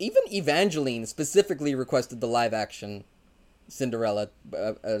 even Evangeline specifically requested the live action Cinderella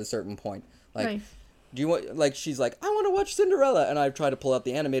at a certain point. Like, Nice. do you want, like, she's like, I want to watch Cinderella, and I try to pull out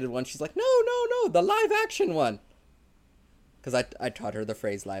the animated one. She's like, no, the live action one. Because I taught her the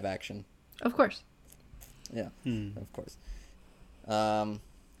phrase live action. Of course. Yeah, of course.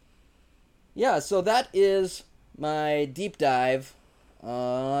 Yeah, so that is my deep dive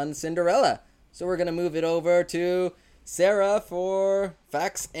on Cinderella. So we're going to move it over to Sarah for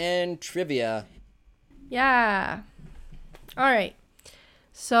facts and trivia. Yeah. All right.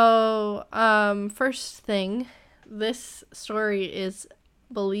 So, first thing, this story is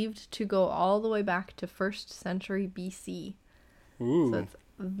believed to go all the way back to 1st century BC. Ooh. So it's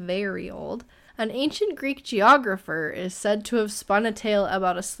very old. An ancient Greek geographer is said to have spun a tale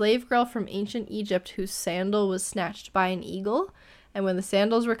about a slave girl from ancient Egypt whose sandal was snatched by an eagle, and when the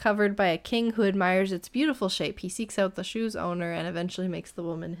sandal is recovered by a king who admires its beautiful shape, he seeks out the shoe's owner and eventually makes the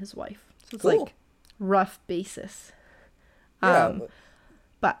woman his wife. So it's Cool. like rough basis. Yeah,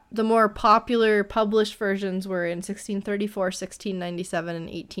 But the more popular published versions were in 1634, 1697, and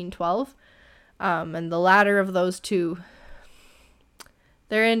 1812. And the latter of those two,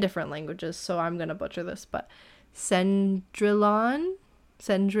 they're in different languages, so I'm going to butcher this, but Cendrillon,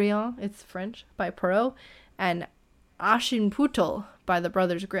 it's French, by Perrault, and Aschenputtel by the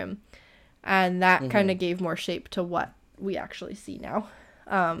Brothers Grimm. And that kind of gave more shape to what we actually see now.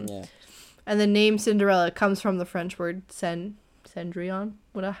 yeah. And the name Cinderella comes from the French word Cendrillon,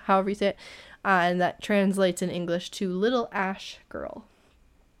 however you say it, and that translates in English to little ash girl.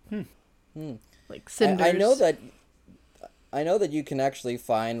 Like cinders. I know that you can actually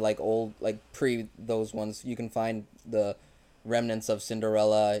find, like, old, like, pre those ones, you can find the remnants of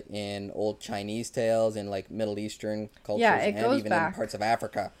Cinderella in old Chinese tales, in, like, Middle Eastern cultures, Yeah, it and goes even back. in parts of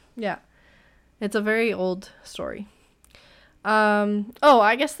Africa. Yeah. It's a very old story.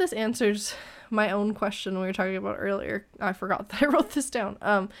 I guess this answers my own question we were talking about earlier. I forgot that I wrote this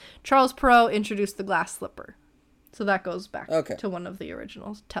down. Charles Perrault introduced the glass slipper. So that goes back to one of the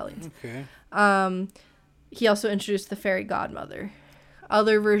original tellings. Okay. He also introduced the fairy godmother.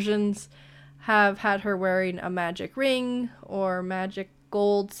 Other versions have had her wearing a magic ring or magic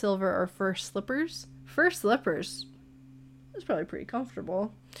gold, silver, or fur slippers. Fur slippers is probably pretty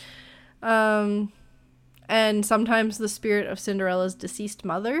comfortable. And sometimes the spirit of Cinderella's deceased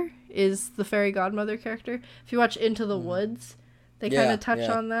mother is the fairy godmother character. If you watch Into the Woods, they kind of touch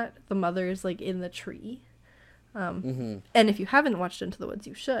on that. The mother is like in the tree. And if you haven't watched Into the Woods,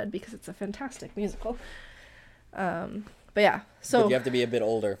 you should, because it's a fantastic musical. But yeah, so But you have to be a bit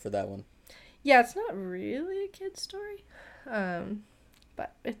older for that one. yeah, it's not really a kid's story,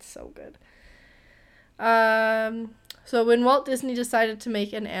 but it's so good. So when Walt Disney decided to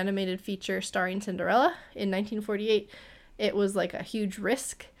make an animated feature starring Cinderella in 1948, it was like a huge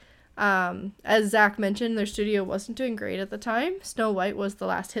risk. As Zach mentioned, their studio wasn't doing great at the time. Snow White was the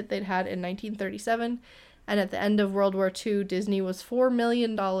last hit they'd had in 1937, and at the end of World War II, Disney was $4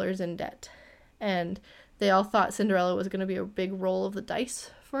 million in debt. And they all thought Cinderella was going to be a big roll of the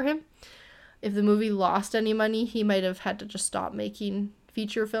dice for him. if the movie lost any money, he might have had to just stop making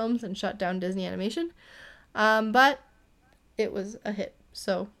feature films and shut down Disney Animation. But it was a hit,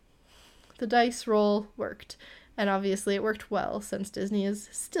 so the dice roll worked. And obviously it worked well, since Disney is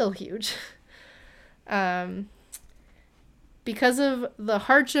still huge. Because of the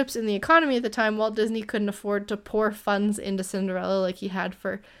hardships in the economy at the time, Walt Disney couldn't afford to pour funds into Cinderella like he had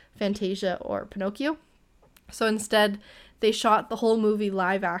for Fantasia or Pinocchio. So instead, they shot the whole movie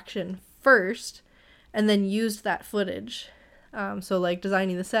live action first, and then used that footage. So like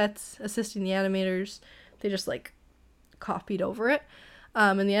designing the sets, assisting the animators, they just like copied over it.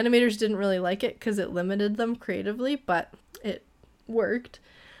 And the animators didn't really like it because it limited them creatively, but it worked.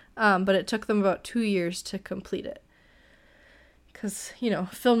 But it took them about 2 years to complete it. Because,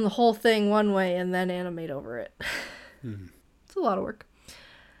 film the whole thing one way and then animate over it. Mm-hmm. It's a lot of work.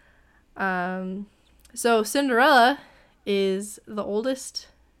 So Cinderella is the oldest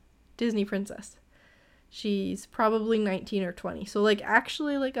Disney princess. She's probably 19 or 20. So, like,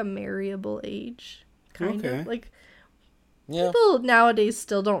 actually, like, a marryable age, kind of. Like, people nowadays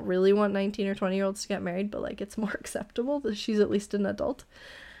still don't really want 19 or 20-year-olds to get married, but, like, it's more acceptable that she's at least an adult.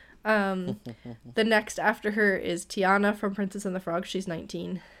 The next after her is Tiana from Princess and the Frog. She's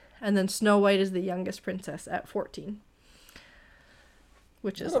 19. And then Snow White is the youngest princess at 14.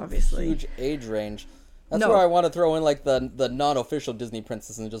 Which is obviously... huge age range. That's where I want to throw in, like, the non-official Disney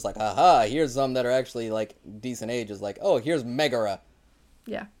princesses and just, like, aha, here's some that are actually, like, decent ages. Like, oh, here's Megara.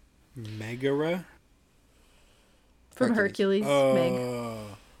 Yeah. Megara? From Hercules. Meg.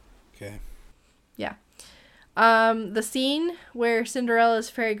 Okay. Yeah. The scene where Cinderella's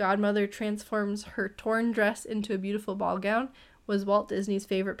fairy godmother transforms her torn dress into a beautiful ball gown was Walt Disney's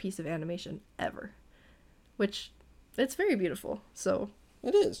favorite piece of animation ever. Which, it's very beautiful, so...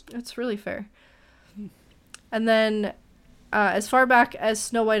 It is. It's really fair. And then, as far back as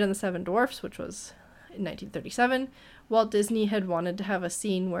Snow White and the Seven Dwarfs, which was in 1937, Walt Disney had wanted to have a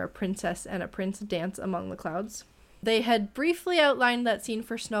scene where a princess and a prince dance among the clouds. They had briefly outlined that scene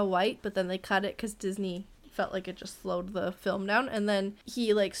for Snow White, but then they cut it because Disney felt like it just slowed the film down. And then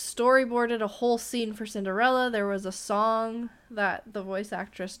he, like, storyboarded a whole scene for Cinderella. There was a song that the voice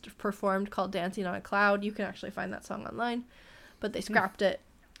actress performed called Dancing on a Cloud. You can actually find that song online. But they scrapped it.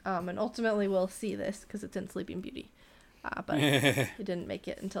 And ultimately we'll see this because it's in Sleeping Beauty. But it didn't make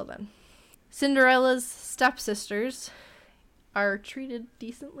it until then. Cinderella's stepsisters are treated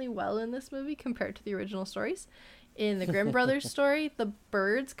decently well in this movie compared to the original stories. In the Grimm Brothers story, the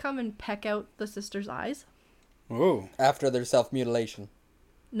birds come and peck out the sisters' eyes. Oh. After their self-mutilation.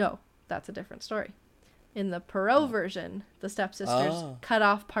 No, that's a different story. In the Perrault version, the stepsisters cut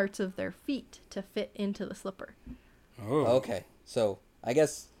off parts of their feet to fit into the slipper. Oh. Okay, so I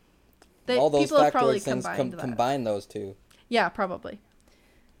guess all those factoid things combine those two. Yeah, probably.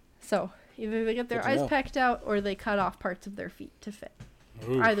 So either they get their eyes pecked out or they cut off parts of their feet to fit.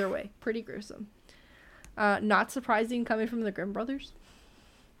 Ooh. Either way, pretty gruesome. Not surprising coming from the Grimm brothers.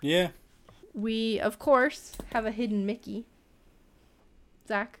 Yeah. We, of course, have a hidden Mickey.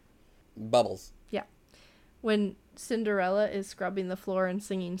 Zach? Bubbles. Yeah. When Cinderella is scrubbing the floor and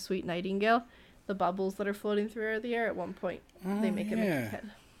singing Sweet Nightingale, the bubbles that are floating through the air, at one point, they make a Mickey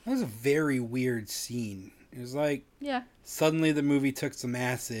head. That was a very weird scene. It was like... Yeah. Suddenly the movie took some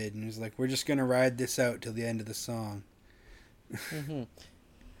acid and was like, we're just going to ride this out till the end of the song. Mm-hmm.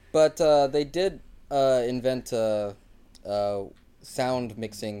 But they did invent a sound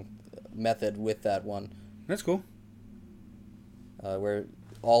mixing method with that one. That's cool. Where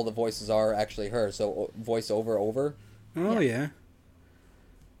all the voices are actually her, so voice over. Oh, yeah.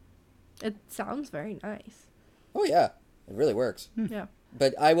 It sounds very nice. Oh, yeah. It really works. Yeah.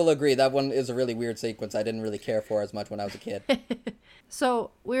 But I will agree, that one is a really weird sequence I didn't really care for as much when I was a kid.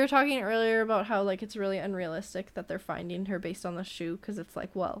 So, we were talking earlier about how, like, it's really unrealistic that they're finding her based on the shoe, because it's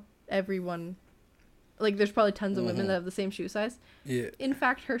like, well, everyone... Like, there's probably tons of women that have the same shoe size. Yeah. In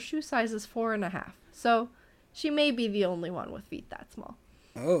fact, her shoe size is 4.5. So, she may be the only one with feet that small.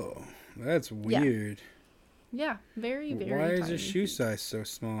 Oh, that's weird. Yeah, very, very Why is tiny her shoe feet. size so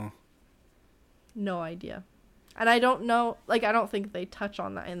small? No idea. And I don't know, like, I don't think they touch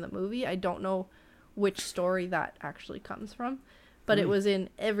on that in the movie. I don't know which story that actually comes from. But it was in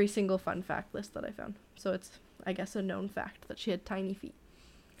every single fun fact list that I found. So it's, I guess, a known fact that she had tiny feet.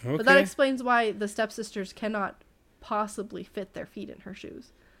 Okay. But that explains why the stepsisters cannot possibly fit their feet in her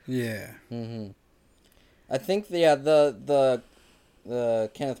shoes. Yeah. Mm-hmm. I think, the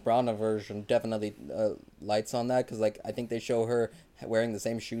Kenneth Branagh version definitely lights on that, because, like, I think they show her wearing the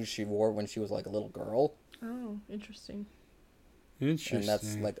same shoes she wore when she was, like, a little girl. Oh, interesting. And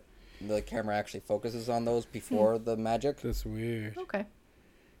that's, like, the camera actually focuses on those before the magic. That's weird. Okay.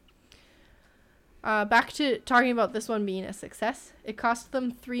 Back to talking about this one being a success. It cost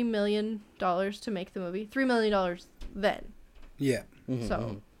them $3 million to make the movie. $3 million then. Yeah. Mm-hmm.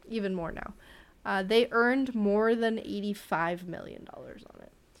 So even more now. They earned more than $85 million on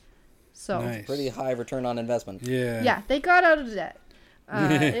it. So Nice. Pretty high return on investment. Yeah. yeah, they got out of debt.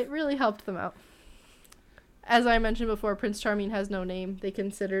 It really helped them out. As I mentioned before, Prince Charming has no name. They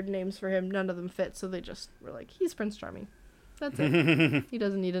considered names for him. None of them fit, so they just were like, he's Prince Charming. That's it. He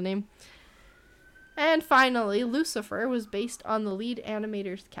doesn't need a name. And finally, Lucifer was based on the lead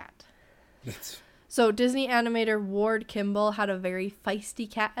animator's cat. So Disney animator Ward Kimball had a very feisty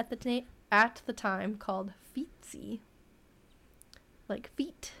cat at the time called Feetsy. Like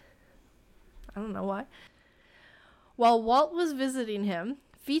feet. I don't know why. While Walt was visiting him,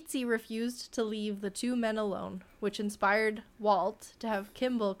 Feetsy refused to leave the two men alone, which inspired Walt to have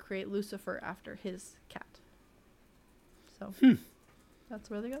Kimball create Lucifer after his cat. So that's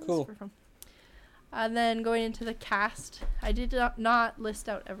where they got Lucifer from. And then going into the cast, I did not list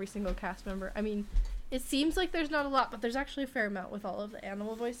out every single cast member. I mean, it seems like there's not a lot, but there's actually a fair amount with all of the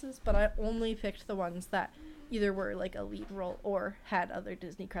animal voices, but I only picked the ones that either were like a lead role or had other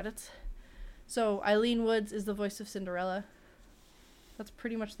Disney credits. So Eileen Woods is the voice of Cinderella. That's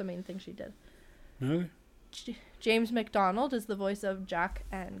pretty much the main thing she did. Okay. James McDonald is the voice of Jack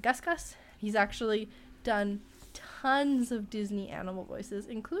and Gus Gus. He's actually done tons of Disney animal voices,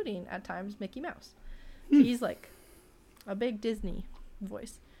 including, at times, Mickey Mouse. So he's like a big Disney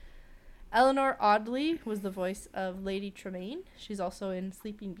voice. Eleanor Audley was the voice of Lady Tremaine. She's also in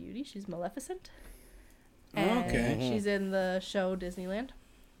Sleeping Beauty. She's Maleficent. And Okay. she's in the show Disneyland.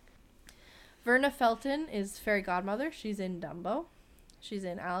 Verna Felton is Fairy Godmother. She's in Dumbo. She's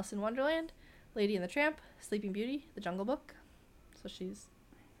in Alice in Wonderland, Lady and the Tramp, Sleeping Beauty, The Jungle Book. So she's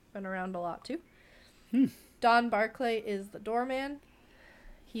been around a lot too. Don Barclay is the doorman.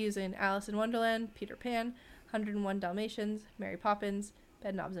 He's in Alice in Wonderland, Peter Pan, 101 Dalmatians, Mary Poppins,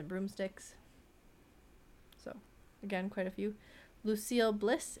 Bedknobs and Broomsticks. So, again, quite a few. Lucille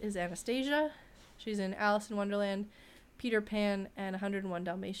Bliss is Anastasia. She's in Alice in Wonderland, Peter Pan, and 101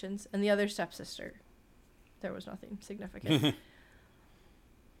 Dalmatians. And the other stepsister, there was nothing significant.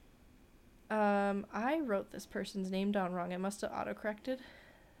 I wrote this person's name down wrong. I must have autocorrected.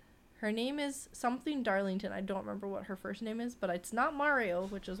 Her name is something Darlington. I don't remember what her first name is, but it's not Mario,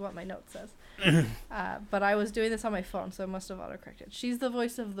 which is what my note says. But I was doing this on my phone, so I must have autocorrected. She's the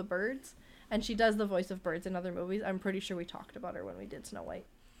voice of the birds, and she does the voice of birds in other movies. I'm pretty sure we talked about her when we did Snow White.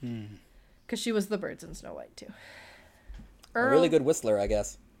 Because she was the birds in Snow White, too. A really good whistler, I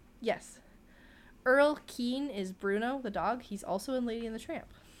guess. Yes. Earl Keane is Bruno, the dog. He's also in Lady and the Tramp,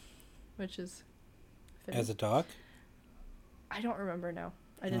 which is fitting. As a dog? I don't remember now.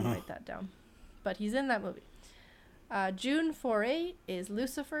 I didn't write that down. But he's in that movie. June Foray is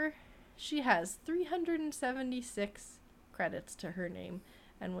Lucifer. She has 376 credits to her name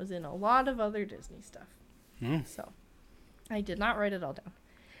and was in a lot of other Disney stuff. So I did not write it all down.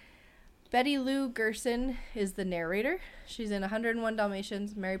 Betty Lou Gerson is the narrator. She's in 101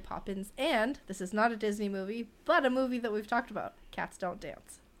 Dalmatians, Mary Poppins, and this is not a Disney movie, but a movie that we've talked about, Cats Don't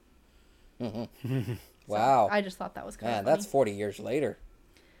Dance. Wow. So I just thought that was kind of Man, funny. that's 40 years later.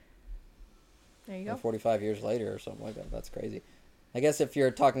 There you go. Or 45 years later or something like that. That's crazy. I guess if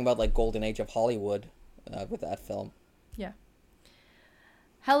you're talking about like golden age of Hollywood with that film. Yeah.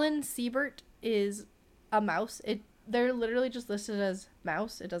 Helen Siebert is a mouse. They're literally just listed as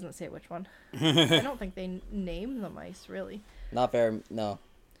mouse. It doesn't say which one. I don't think they name the mice, really. Not very, no.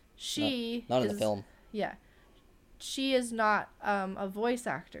 Not in the film. Yeah. She is not a voice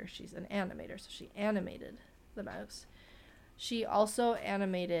actor. She's an animator, so she animated the mouse. She also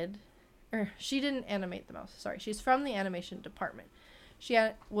animated... she didn't animate the mouse. Sorry, she's from the animation department. She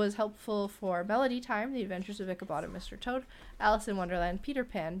was helpful for Melody Time, The Adventures of Ichabod and Mr. Toad, Alice in Wonderland, Peter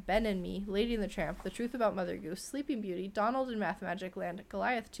Pan, Ben and Me, Lady and the Tramp, The Truth About Mother Goose, Sleeping Beauty, Donald in Math Magic Land,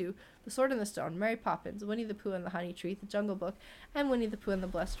 Goliath 2, The Sword and the Stone, Mary Poppins, Winnie the Pooh and the Honey Tree, The Jungle Book, and Winnie the Pooh and the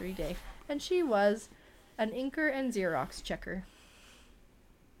Blustery Day. And she was an inker and Xerox checker.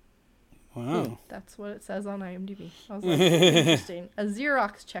 Wow. That's what it says on IMDb. I was like, interesting. A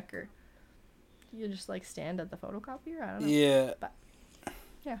Xerox checker. You just like stand at the photocopier? I don't know. Yeah. But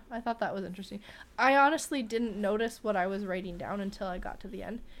yeah, I thought that was interesting. I honestly didn't notice what I was writing down until I got to the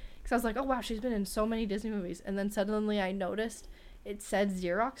end. Because I was like, oh wow, she's been in so many Disney movies. And then suddenly I noticed it said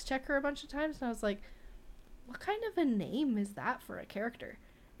Xerox checker a bunch of times. And I was like, what kind of a name is that for a character?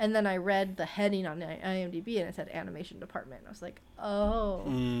 And then I read the heading on IMDb and it said animation department. I was like, oh.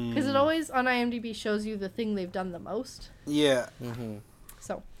 Because it always on IMDb shows you the thing they've done the most. Yeah. Mm-hmm.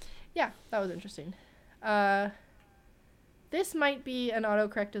 So, yeah, that was interesting. This might be an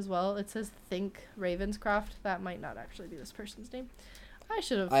autocorrect as well. It says Think Ravenscroft. That might not actually be this person's name.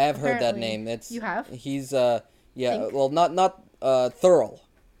 I have heard that name. You have? He's yeah. Think? Well, not Thurl.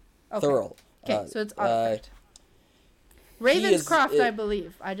 Okay. Thurl. Okay, so it's autocorrect. Ravenscroft, I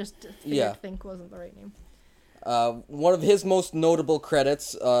believe. I just figured Think wasn't the right name. One of his most notable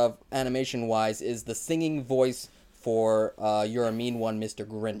credits, animation-wise, is the singing voice for You're a Mean One, Mr.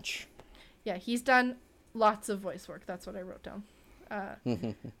 Grinch. Yeah, he's done lots of voice work. That's what I wrote down.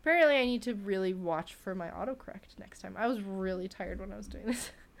 Apparently, I need to really watch for my autocorrect next time. I was really tired when I was doing this.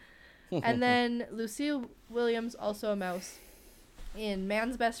 And then Lucille Williams, also a mouse, in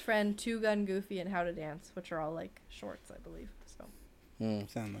Man's Best Friend, Two Gun Goofy, and How to Dance, which are all like shorts, I believe. So.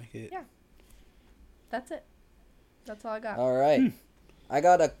 Sound like it. Yeah. That's it. That's all I got. All right. I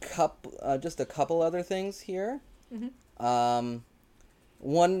got just a couple other things here. One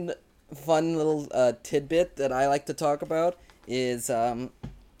fun little tidbit that I like to talk about is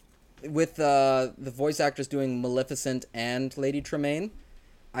with the voice actors doing Maleficent and Lady Tremaine.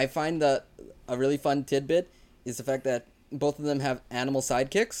 I find that a really fun tidbit is the fact that both of them have animal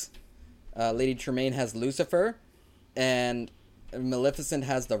sidekicks. Lady Tremaine has Lucifer, and Maleficent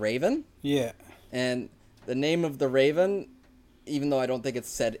has the Raven. Yeah. And the name of the Raven, even though I don't think it's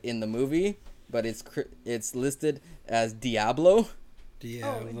said in the movie, but it's listed as Diablo.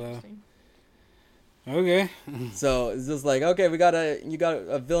 Diablo. Okay. So it's just like, okay, you got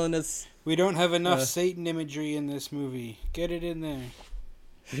a villainous. We don't have enough Satan imagery in this movie. Get it in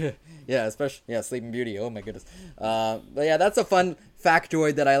there. Yeah, especially Sleeping Beauty. Oh my goodness. But yeah, that's a fun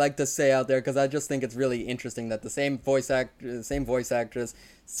factoid that I like to say out there because I just think it's really interesting that the same voice actress,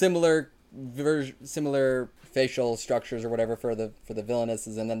 similar facial structures or whatever for the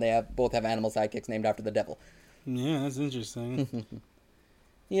villainesses, and then they both have animal sidekicks named after the devil. Yeah, that's interesting.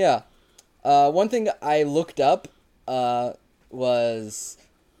 Yeah. One thing I looked up was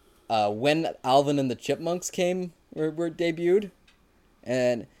when Alvin and the Chipmunks were debuted.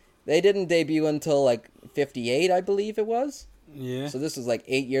 And they didn't debut until like 58, I believe it was. Yeah. So this was like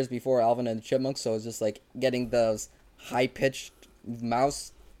 8 years before Alvin and the Chipmunks. So it's just like getting those high-pitched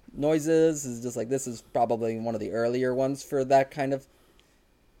mouse noises is just like, this is probably one of the earlier ones for that kind of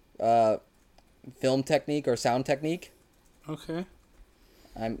film technique or sound technique. Okay.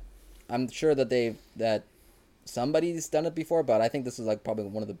 I'm sure that somebody's done it before, but I think this is like probably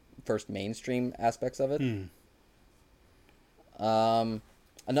one of the first mainstream aspects of it.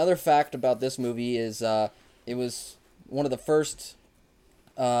 Another fact about this movie is it was one of the first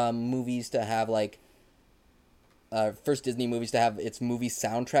movies to have first Disney movies to have its movie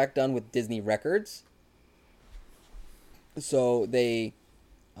soundtrack done with Disney Records. So they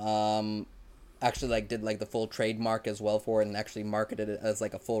actually did the full trademark as well for it and actually marketed it as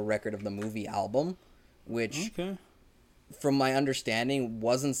like a full record of the movie album, which from my understanding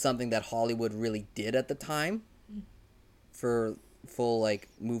wasn't something that Hollywood really did at the time for full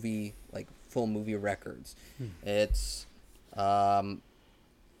movie records. It's they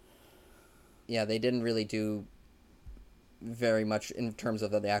didn't really do very much in terms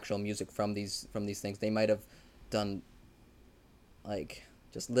of the actual music from these things. They might have done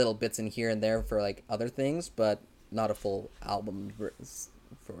just little bits in here and there for other things, but not a full album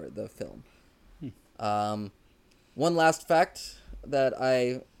for the film. One last fact that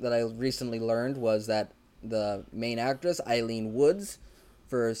I recently learned was that the main actress, Eileen Woods,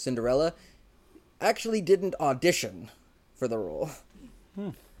 for Cinderella, actually didn't audition for the role.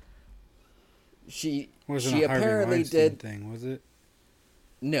 She apparently did thing, was it?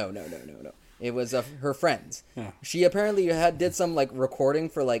 No. It was her friends. Yeah. She apparently did some recording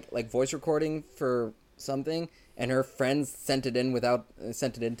for voice recording for something, and her friends sent it in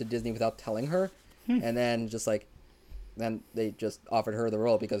to Disney without telling her, and then then they just offered her the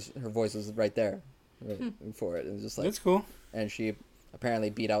role because her voice was right there for it. It was just that's cool. And she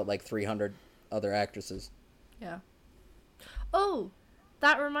apparently beat out 300 other actresses. Yeah. Oh,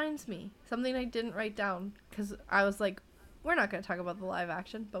 that reminds me. Something I didn't write down because I was like, we're not going to talk about the live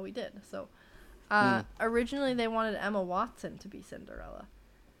action, but we did. So, originally they wanted Emma Watson to be Cinderella.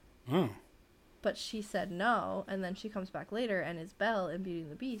 Oh. But she said no, and then she comes back later and is Belle in Beauty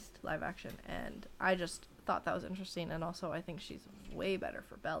and the Beast live action, and I just thought that was interesting, and also I think she's way better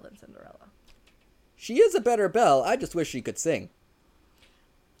for Belle than Cinderella. She is a better Belle. I just wish she could sing.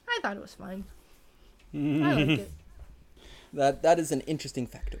 I thought it was fine. I like it. That is an interesting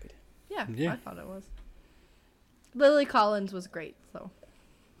factoid. Yeah, I thought it was. Lily Collins was great, so.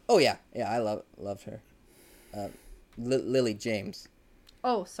 Oh yeah, I loved her. Lily James.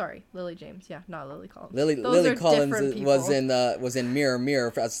 Oh, sorry, Lily James. Yeah, not Lily Collins. Lily Collins was in Mirror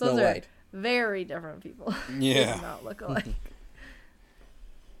Mirror as Snow White. very different people. Yeah. They do not look alike.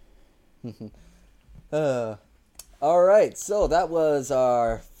 All right, so that was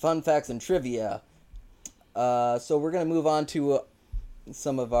our fun facts and trivia. So we're going to move on to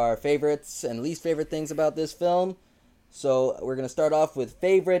some of our favorites and least favorite things about this film. So we're going to start off with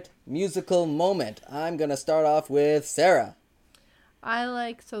favorite musical moment. I'm going to start off with Sarah. I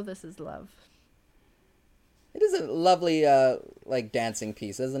like So This Is Love. It is a lovely, like, dancing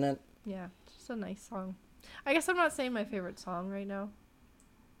piece, isn't it? Yeah, it's just a nice song. I guess I'm not saying my favorite song right now,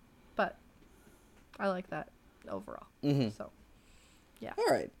 but I like that overall. Mm-hmm. So, yeah. All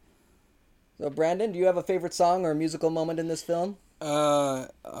right. So, Brandon, do you have a favorite song or musical moment in this film?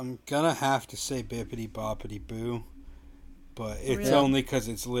 I'm gonna have to say Bippity Boppity Boo, but it's Really? only because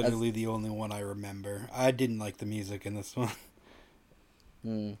it's literally the only one I remember. I didn't like the music in this one.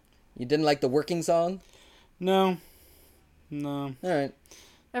 You didn't like the working song? No. All right.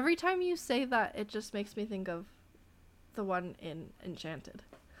 Every time you say that, it just makes me think of the one in Enchanted.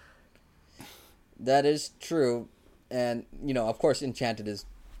 That is true. And, you know, of course, Enchanted is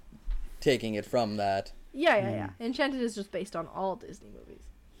taking it from that. Yeah. Enchanted is just based on all Disney movies.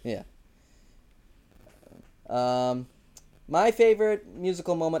 Yeah. My favorite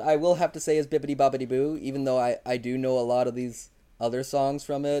musical moment, I will have to say, is Bippity Boppity Boo. Even though I do know a lot of these other songs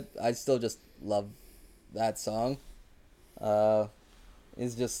from it, I still just love that song.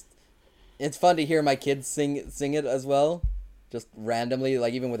 It's fun to hear my kids sing it as well, just randomly,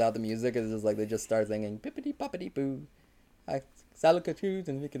 like even without the music. It's just like they just start singing Bippity Boppity Boo, I salacatoos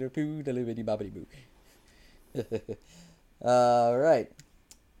and lickety poo, delibbity boppity boo. All right.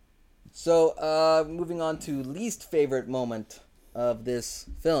 So, moving on to least favorite moment of this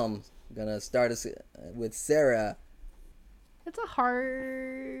film. I'm gonna start us with Sarah. It's a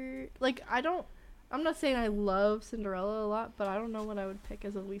hard... Like, I'm not saying I love Cinderella a lot, but I don't know what I would pick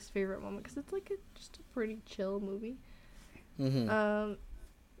as a least favorite moment, because it's, like, just a pretty chill movie. Mm-hmm.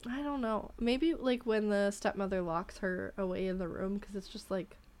 I don't know. Maybe, like, when the stepmother locks her away in the room, because it's just,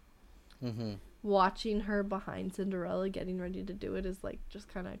 like... Mm-hmm. Watching her behind Cinderella getting ready to do it is like just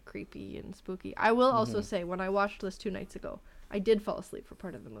kind of creepy and spooky. I will also say, when I watched this 2 nights ago, I did fall asleep for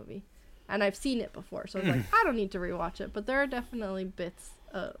part of the movie, and I've seen it before, so I was like, I don't need to rewatch it, but there are definitely bits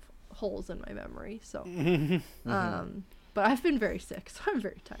of holes in my memory, so but I've been very sick, so I'm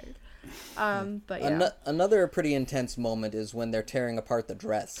very tired. But yeah. Another pretty intense moment is when they're tearing apart the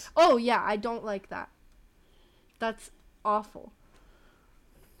dress. Oh yeah, I don't like that. That's awful.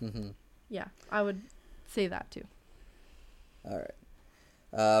 Yeah, I would say that too. All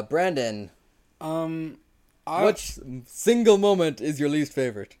right. Brandon, which single moment is your least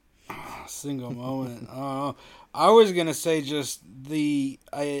favorite? Single moment. I was gonna say just the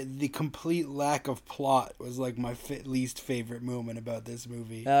complete lack of plot was like my least favorite moment about this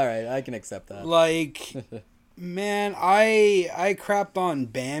movie. All right, I can accept that. Like, man, I crapped on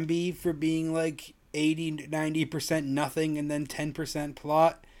Bambi for being like 80-90% nothing and then 10%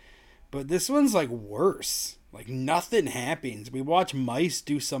 plot. But this one's, like, worse. Like, nothing happens. We watch mice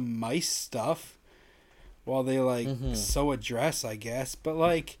do some mice stuff while they, like, sew a dress, I guess. But,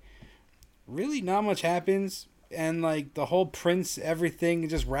 like, really not much happens. And, like, the whole prince, everything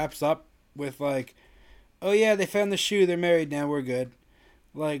just wraps up with, like, oh, yeah, they found the shoe. They're married now. We're good.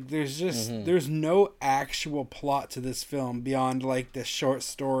 Like, there's just, there's no actual plot to this film beyond, like, the short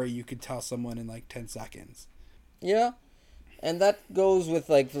story you could tell someone in, like, 10 seconds. Yeah. And that goes with,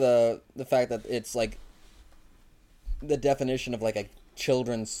 like, the fact that it's, like, the definition of, like, a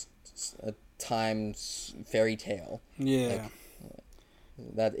children's time fairy tale. Yeah.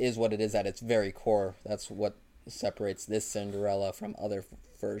 Like, that is what it is at its very core. That's what separates this Cinderella from other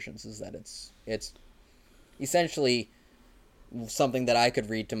versions, is that it's essentially something that I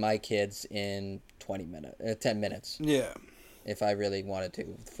could read to my kids in 10 minutes. Yeah. If I really wanted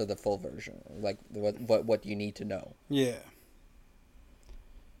to, for the full version. Like, what you need to know. Yeah.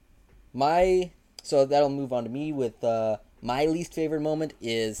 So that'll move on to me with my least favorite moment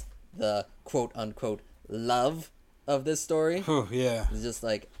is the quote unquote love of this story. Oh yeah. It's just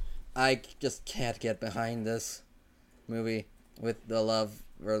like, I just can't get behind this movie with the love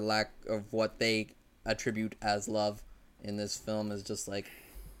or lack of what they attribute as love in this film. Is just like,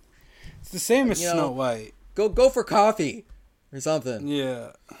 it's the same as Snow White. Go for coffee or something.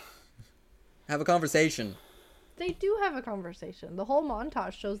 Yeah. Have a conversation. They do have a conversation. The whole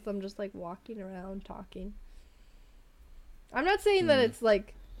montage shows them just, like, walking around, talking. I'm not saying that it's,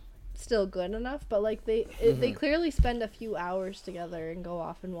 like, still good enough, but, like, they clearly spend a few hours together and go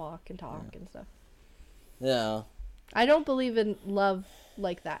off and walk and talk and stuff. Yeah. I don't believe in love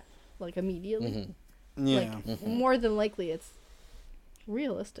like that, like, immediately. Yeah. Like, more than likely it's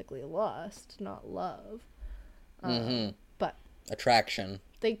realistically lust, not love. Mm-hmm. But Attraction.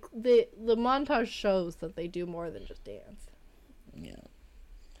 the montage shows that they do more than just dance. Yeah.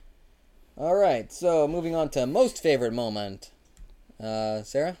 All right. So moving on to most favorite moment.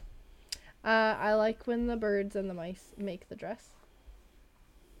 Sarah? I like when the birds and the mice make the dress.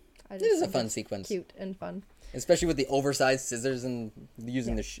 It is a fun sequence. Cute and fun. Especially with the oversized scissors and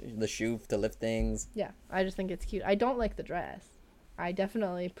using the shoe to lift things. Yeah, I just think it's cute. I don't like the dress. I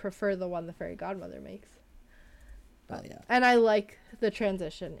definitely prefer the one the fairy godmother makes. Oh, yeah. And I like the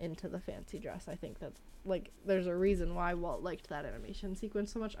transition into the fancy dress. I think that's, like, there's a reason why Walt liked that animation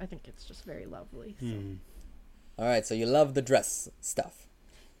sequence so much. I think it's just very lovely. So. All right, so you love the dress stuff.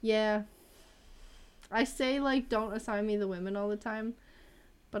 Yeah. I say, like, don't assign me the women all the time,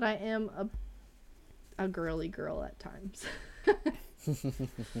 but I am a girly girl at times.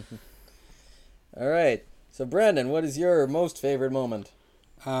 All right. So, Brandon, what is your most favorite moment?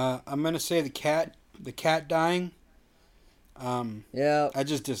 I'm gonna say the cat dying. Yeah, I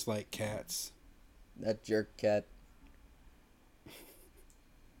just dislike cats. that jerk cat.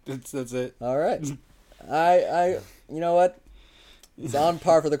 That's it. All right. I you know what? It's on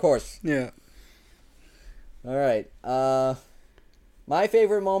par for the course. Yeah. All right. My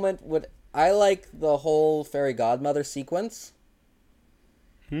favorite moment I like the whole fairy godmother sequence.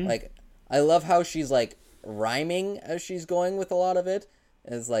 Like, I love how she's like rhyming as she's going with a lot of it.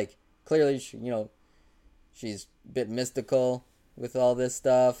 And it's like clearly she's a bit mystical with all this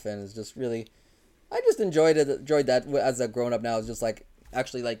stuff, and it's just really, I just enjoyed that as a grown up now. It's just like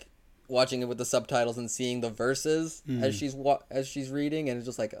actually like watching it with the subtitles and seeing the verses as she's reading, and it's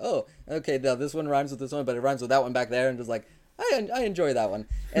just like, oh, okay, now this one rhymes with this one, but it rhymes with that one back there, and just like I enjoy that one.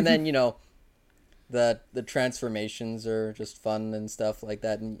 And then the transformations are just fun and stuff like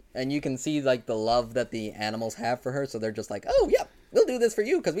that, and you can see like the love that the animals have for her, so they're just like, oh yeah, we'll do this for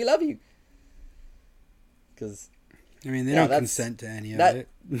you because we love you. Because I mean, they don't consent to any of it.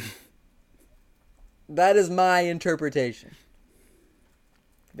 That is my interpretation.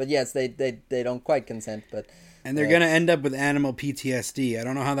 But yes, they don't quite consent, but and they're gonna end up with animal PTSD. I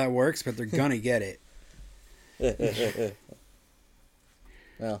don't know how that works, but they're gonna get it.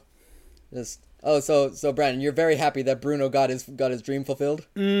 Well, just so Brandon, you're very happy that Bruno got his dream fulfilled?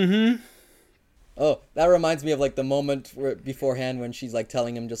 Mm-hmm. Oh, that reminds me of like the moment beforehand when she's like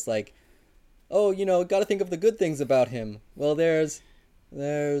telling him just like, oh, got to think of the good things about him. Well, there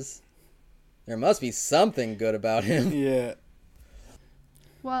must be something good about him. Yeah.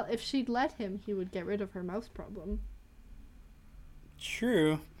 Well, if she'd let him, he would get rid of her mouse problem.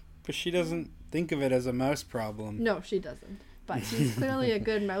 True, but she doesn't think of it as a mouse problem. No, she doesn't. But she's clearly a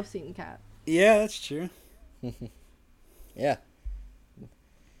good mousing cat. Yeah, that's true. Yeah.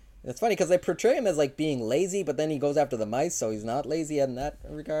 It's funny because they portray him as like being lazy, but then he goes after the mice, so he's not lazy in that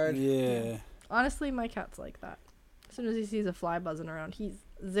regard. Yeah. Honestly, my cat's like that. As soon as he sees a fly buzzing around, he's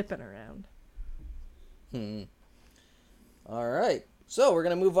zipping around. All right. So we're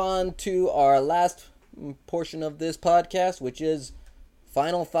going to move on to our last portion of this podcast, which is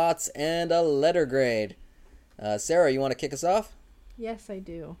final thoughts and a letter grade. Sarah, you want to kick us off? Yes, I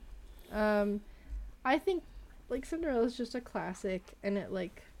do. I think, like, Cinderella is just a classic, and it,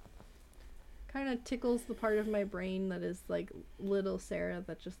 like, kind of tickles the part of my brain that is, like, little Sarah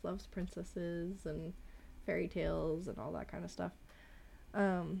that just loves princesses and fairy tales and all that kind of stuff.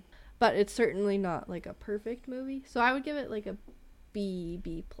 But it's certainly not, like, a perfect movie. So I would give it, like, a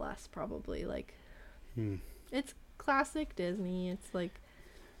B plus, probably. Like, it's classic Disney. It's, like,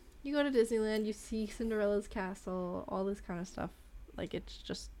 you go to Disneyland, you see Cinderella's castle, all this kind of stuff. Like, it's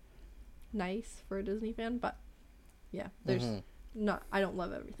just nice for a Disney fan, but yeah, there's I don't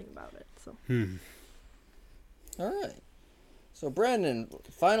love everything about it, so. All right. So, Brandon,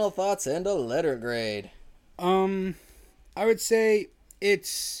 final thoughts and a letter grade. I would say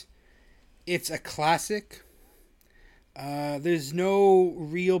it's a classic. There's no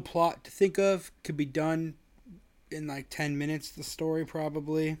real plot to think of. Could be done in like 10 minutes, the story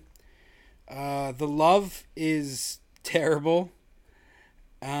probably. The love is terrible.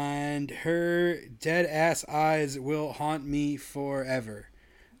 And her dead ass eyes will haunt me forever.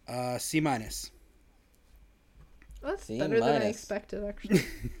 C minus. That's C better than I minus. expected, actually.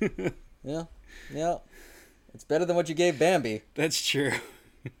 Yeah. It's better than what you gave Bambi. That's true.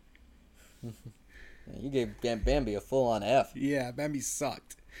 You gave Bambi a full-on F. Yeah, Bambi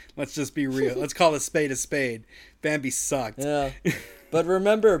sucked. Let's just be real. Let's call a spade a spade. Bambi sucked. Yeah. But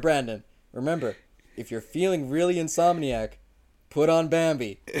remember, Brandon, if you're feeling really insomniac, put on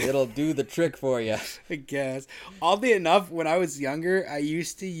Bambi. It'll do the trick for you. I guess. Oddly enough, when I was younger, I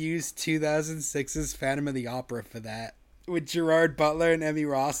used to use 2006's Phantom of the Opera for that. with Gerard Butler and Emmy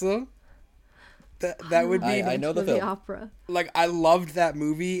Rossum. That would be. I know the film. Opera. Like, I loved that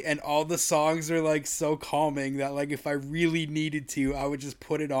movie, and all the songs are like so calming that like if I really needed to, I would just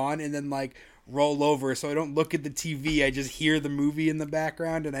put it on and then like roll over so I don't look at the TV. I just hear the movie in the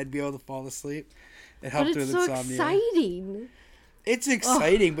background, and I'd be able to fall asleep. It helped with insomnia. It's so exciting. It's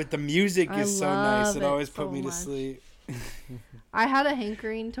exciting, but the music is so nice. It always put me to much. sleep. I had a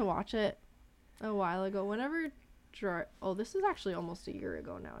hankering to watch it a while ago. Whenever this is actually almost a year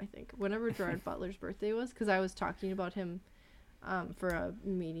ago now, I think. Whenever Gerard Butler's birthday was, because I was talking about him for a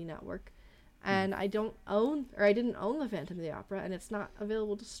meeting at work. And I didn't own the Phantom of the Opera, and it's not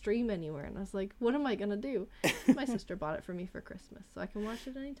available to stream anywhere. And I was like, what am I going to do? My sister bought it for me for Christmas, so I can watch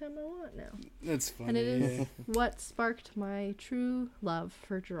it anytime I want now. That's funny. And it is what sparked my true love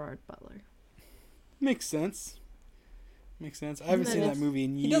for Gerard Butler. Makes sense. I haven't seen that movie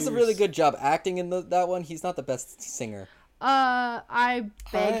in years. He does a really good job acting in that one. He's not the best singer. I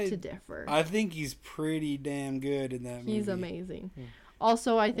beg to differ. I think he's pretty damn good in that movie. He's amazing.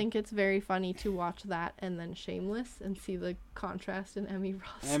 Also, I think it's very funny to watch that and then Shameless and see the contrast in Emmy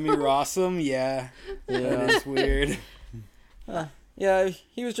Rossum. Emmy Rossum, yeah. That's weird. Yeah,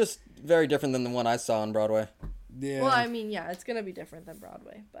 he was just very different than the one I saw on Broadway. Yeah. Well, I mean, yeah, it's going to be different than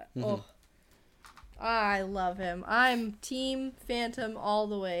Broadway, but I love him. I'm Team Phantom all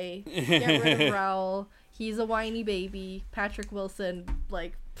the way. Get rid of Raoul. He's a whiny baby. Patrick Wilson,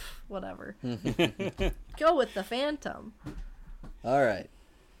 like, whatever. Go with the Phantom. All right.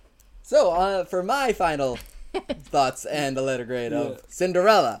 So, for my final thoughts and the letter grade of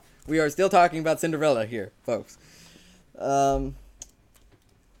Cinderella. We are still talking about Cinderella here, folks.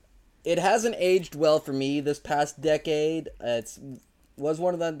 It hasn't aged well for me this past decade. Was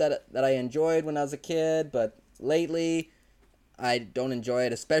one of them that I enjoyed when I was a kid, but lately I don't enjoy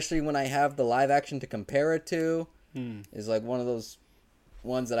it, especially when I have the live action to compare it to. It's like one of those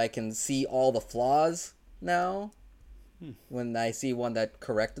ones that I can see all the flaws now. When I see one that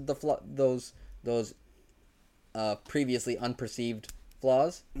corrected those previously unperceived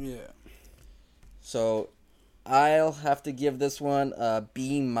flaws. Yeah. So I'll have to give this one a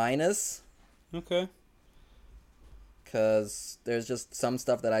B-. Okay. Because there's just some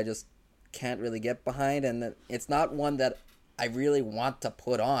stuff that I just can't really get behind, and it's not one that I really want to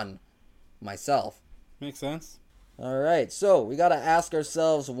put on myself. Makes sense. All right, so we got to ask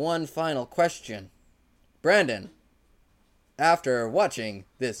ourselves one final question. Brandon, after watching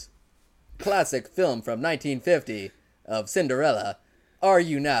this classic film from 1950 of Cinderella, are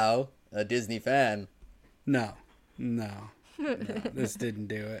you now a Disney fan? No. This didn't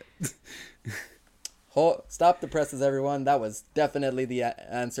do it. Stop the presses, everyone. That was definitely the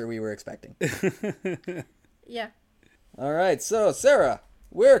answer we were expecting. Yeah. All right, so Sarah,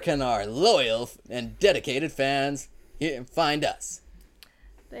 where can our loyal and dedicated fans find us?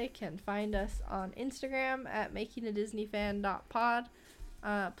 They can find us on Instagram at makingadisneyfan.pod.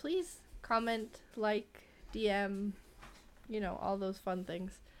 Please comment, like, DM, all those fun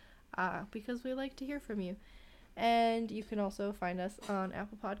things, because we like to hear from you. And you can also find us on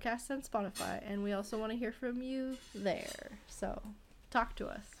Apple Podcasts and Spotify, and we also want to hear from you there. So talk to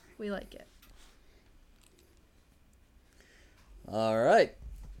us. We like it. All right.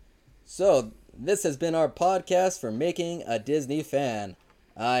 So this has been our podcast for Making a Disney Fan.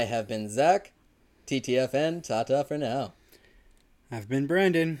 I have been Zach. TTFN, Tata for now. I've been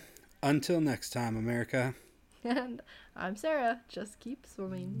Brandon. Until next time, America. And I'm Sarah. Just keep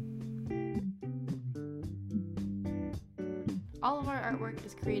swimming. All of our artwork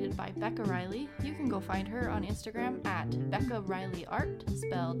is created by Becca Riley. You can go find her on Instagram at Becca Riley Art,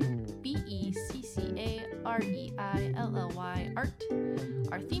 spelled BECCAREILLY Art.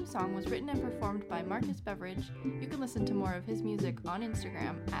 Our theme song was written and performed by Marcus Beveridge. You can listen to more of his music on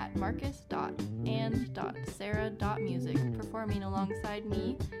Instagram at marcus.and.sarah.music, performing alongside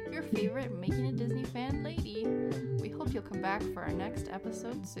me, your favorite Making a Disney Fan lady. We hope you'll come back for our next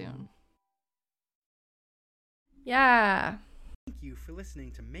episode soon. Yeah. Thank you for listening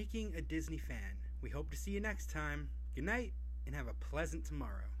to Making a Disney Fan. We hope to see you next time. Good night, and have a pleasant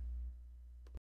tomorrow.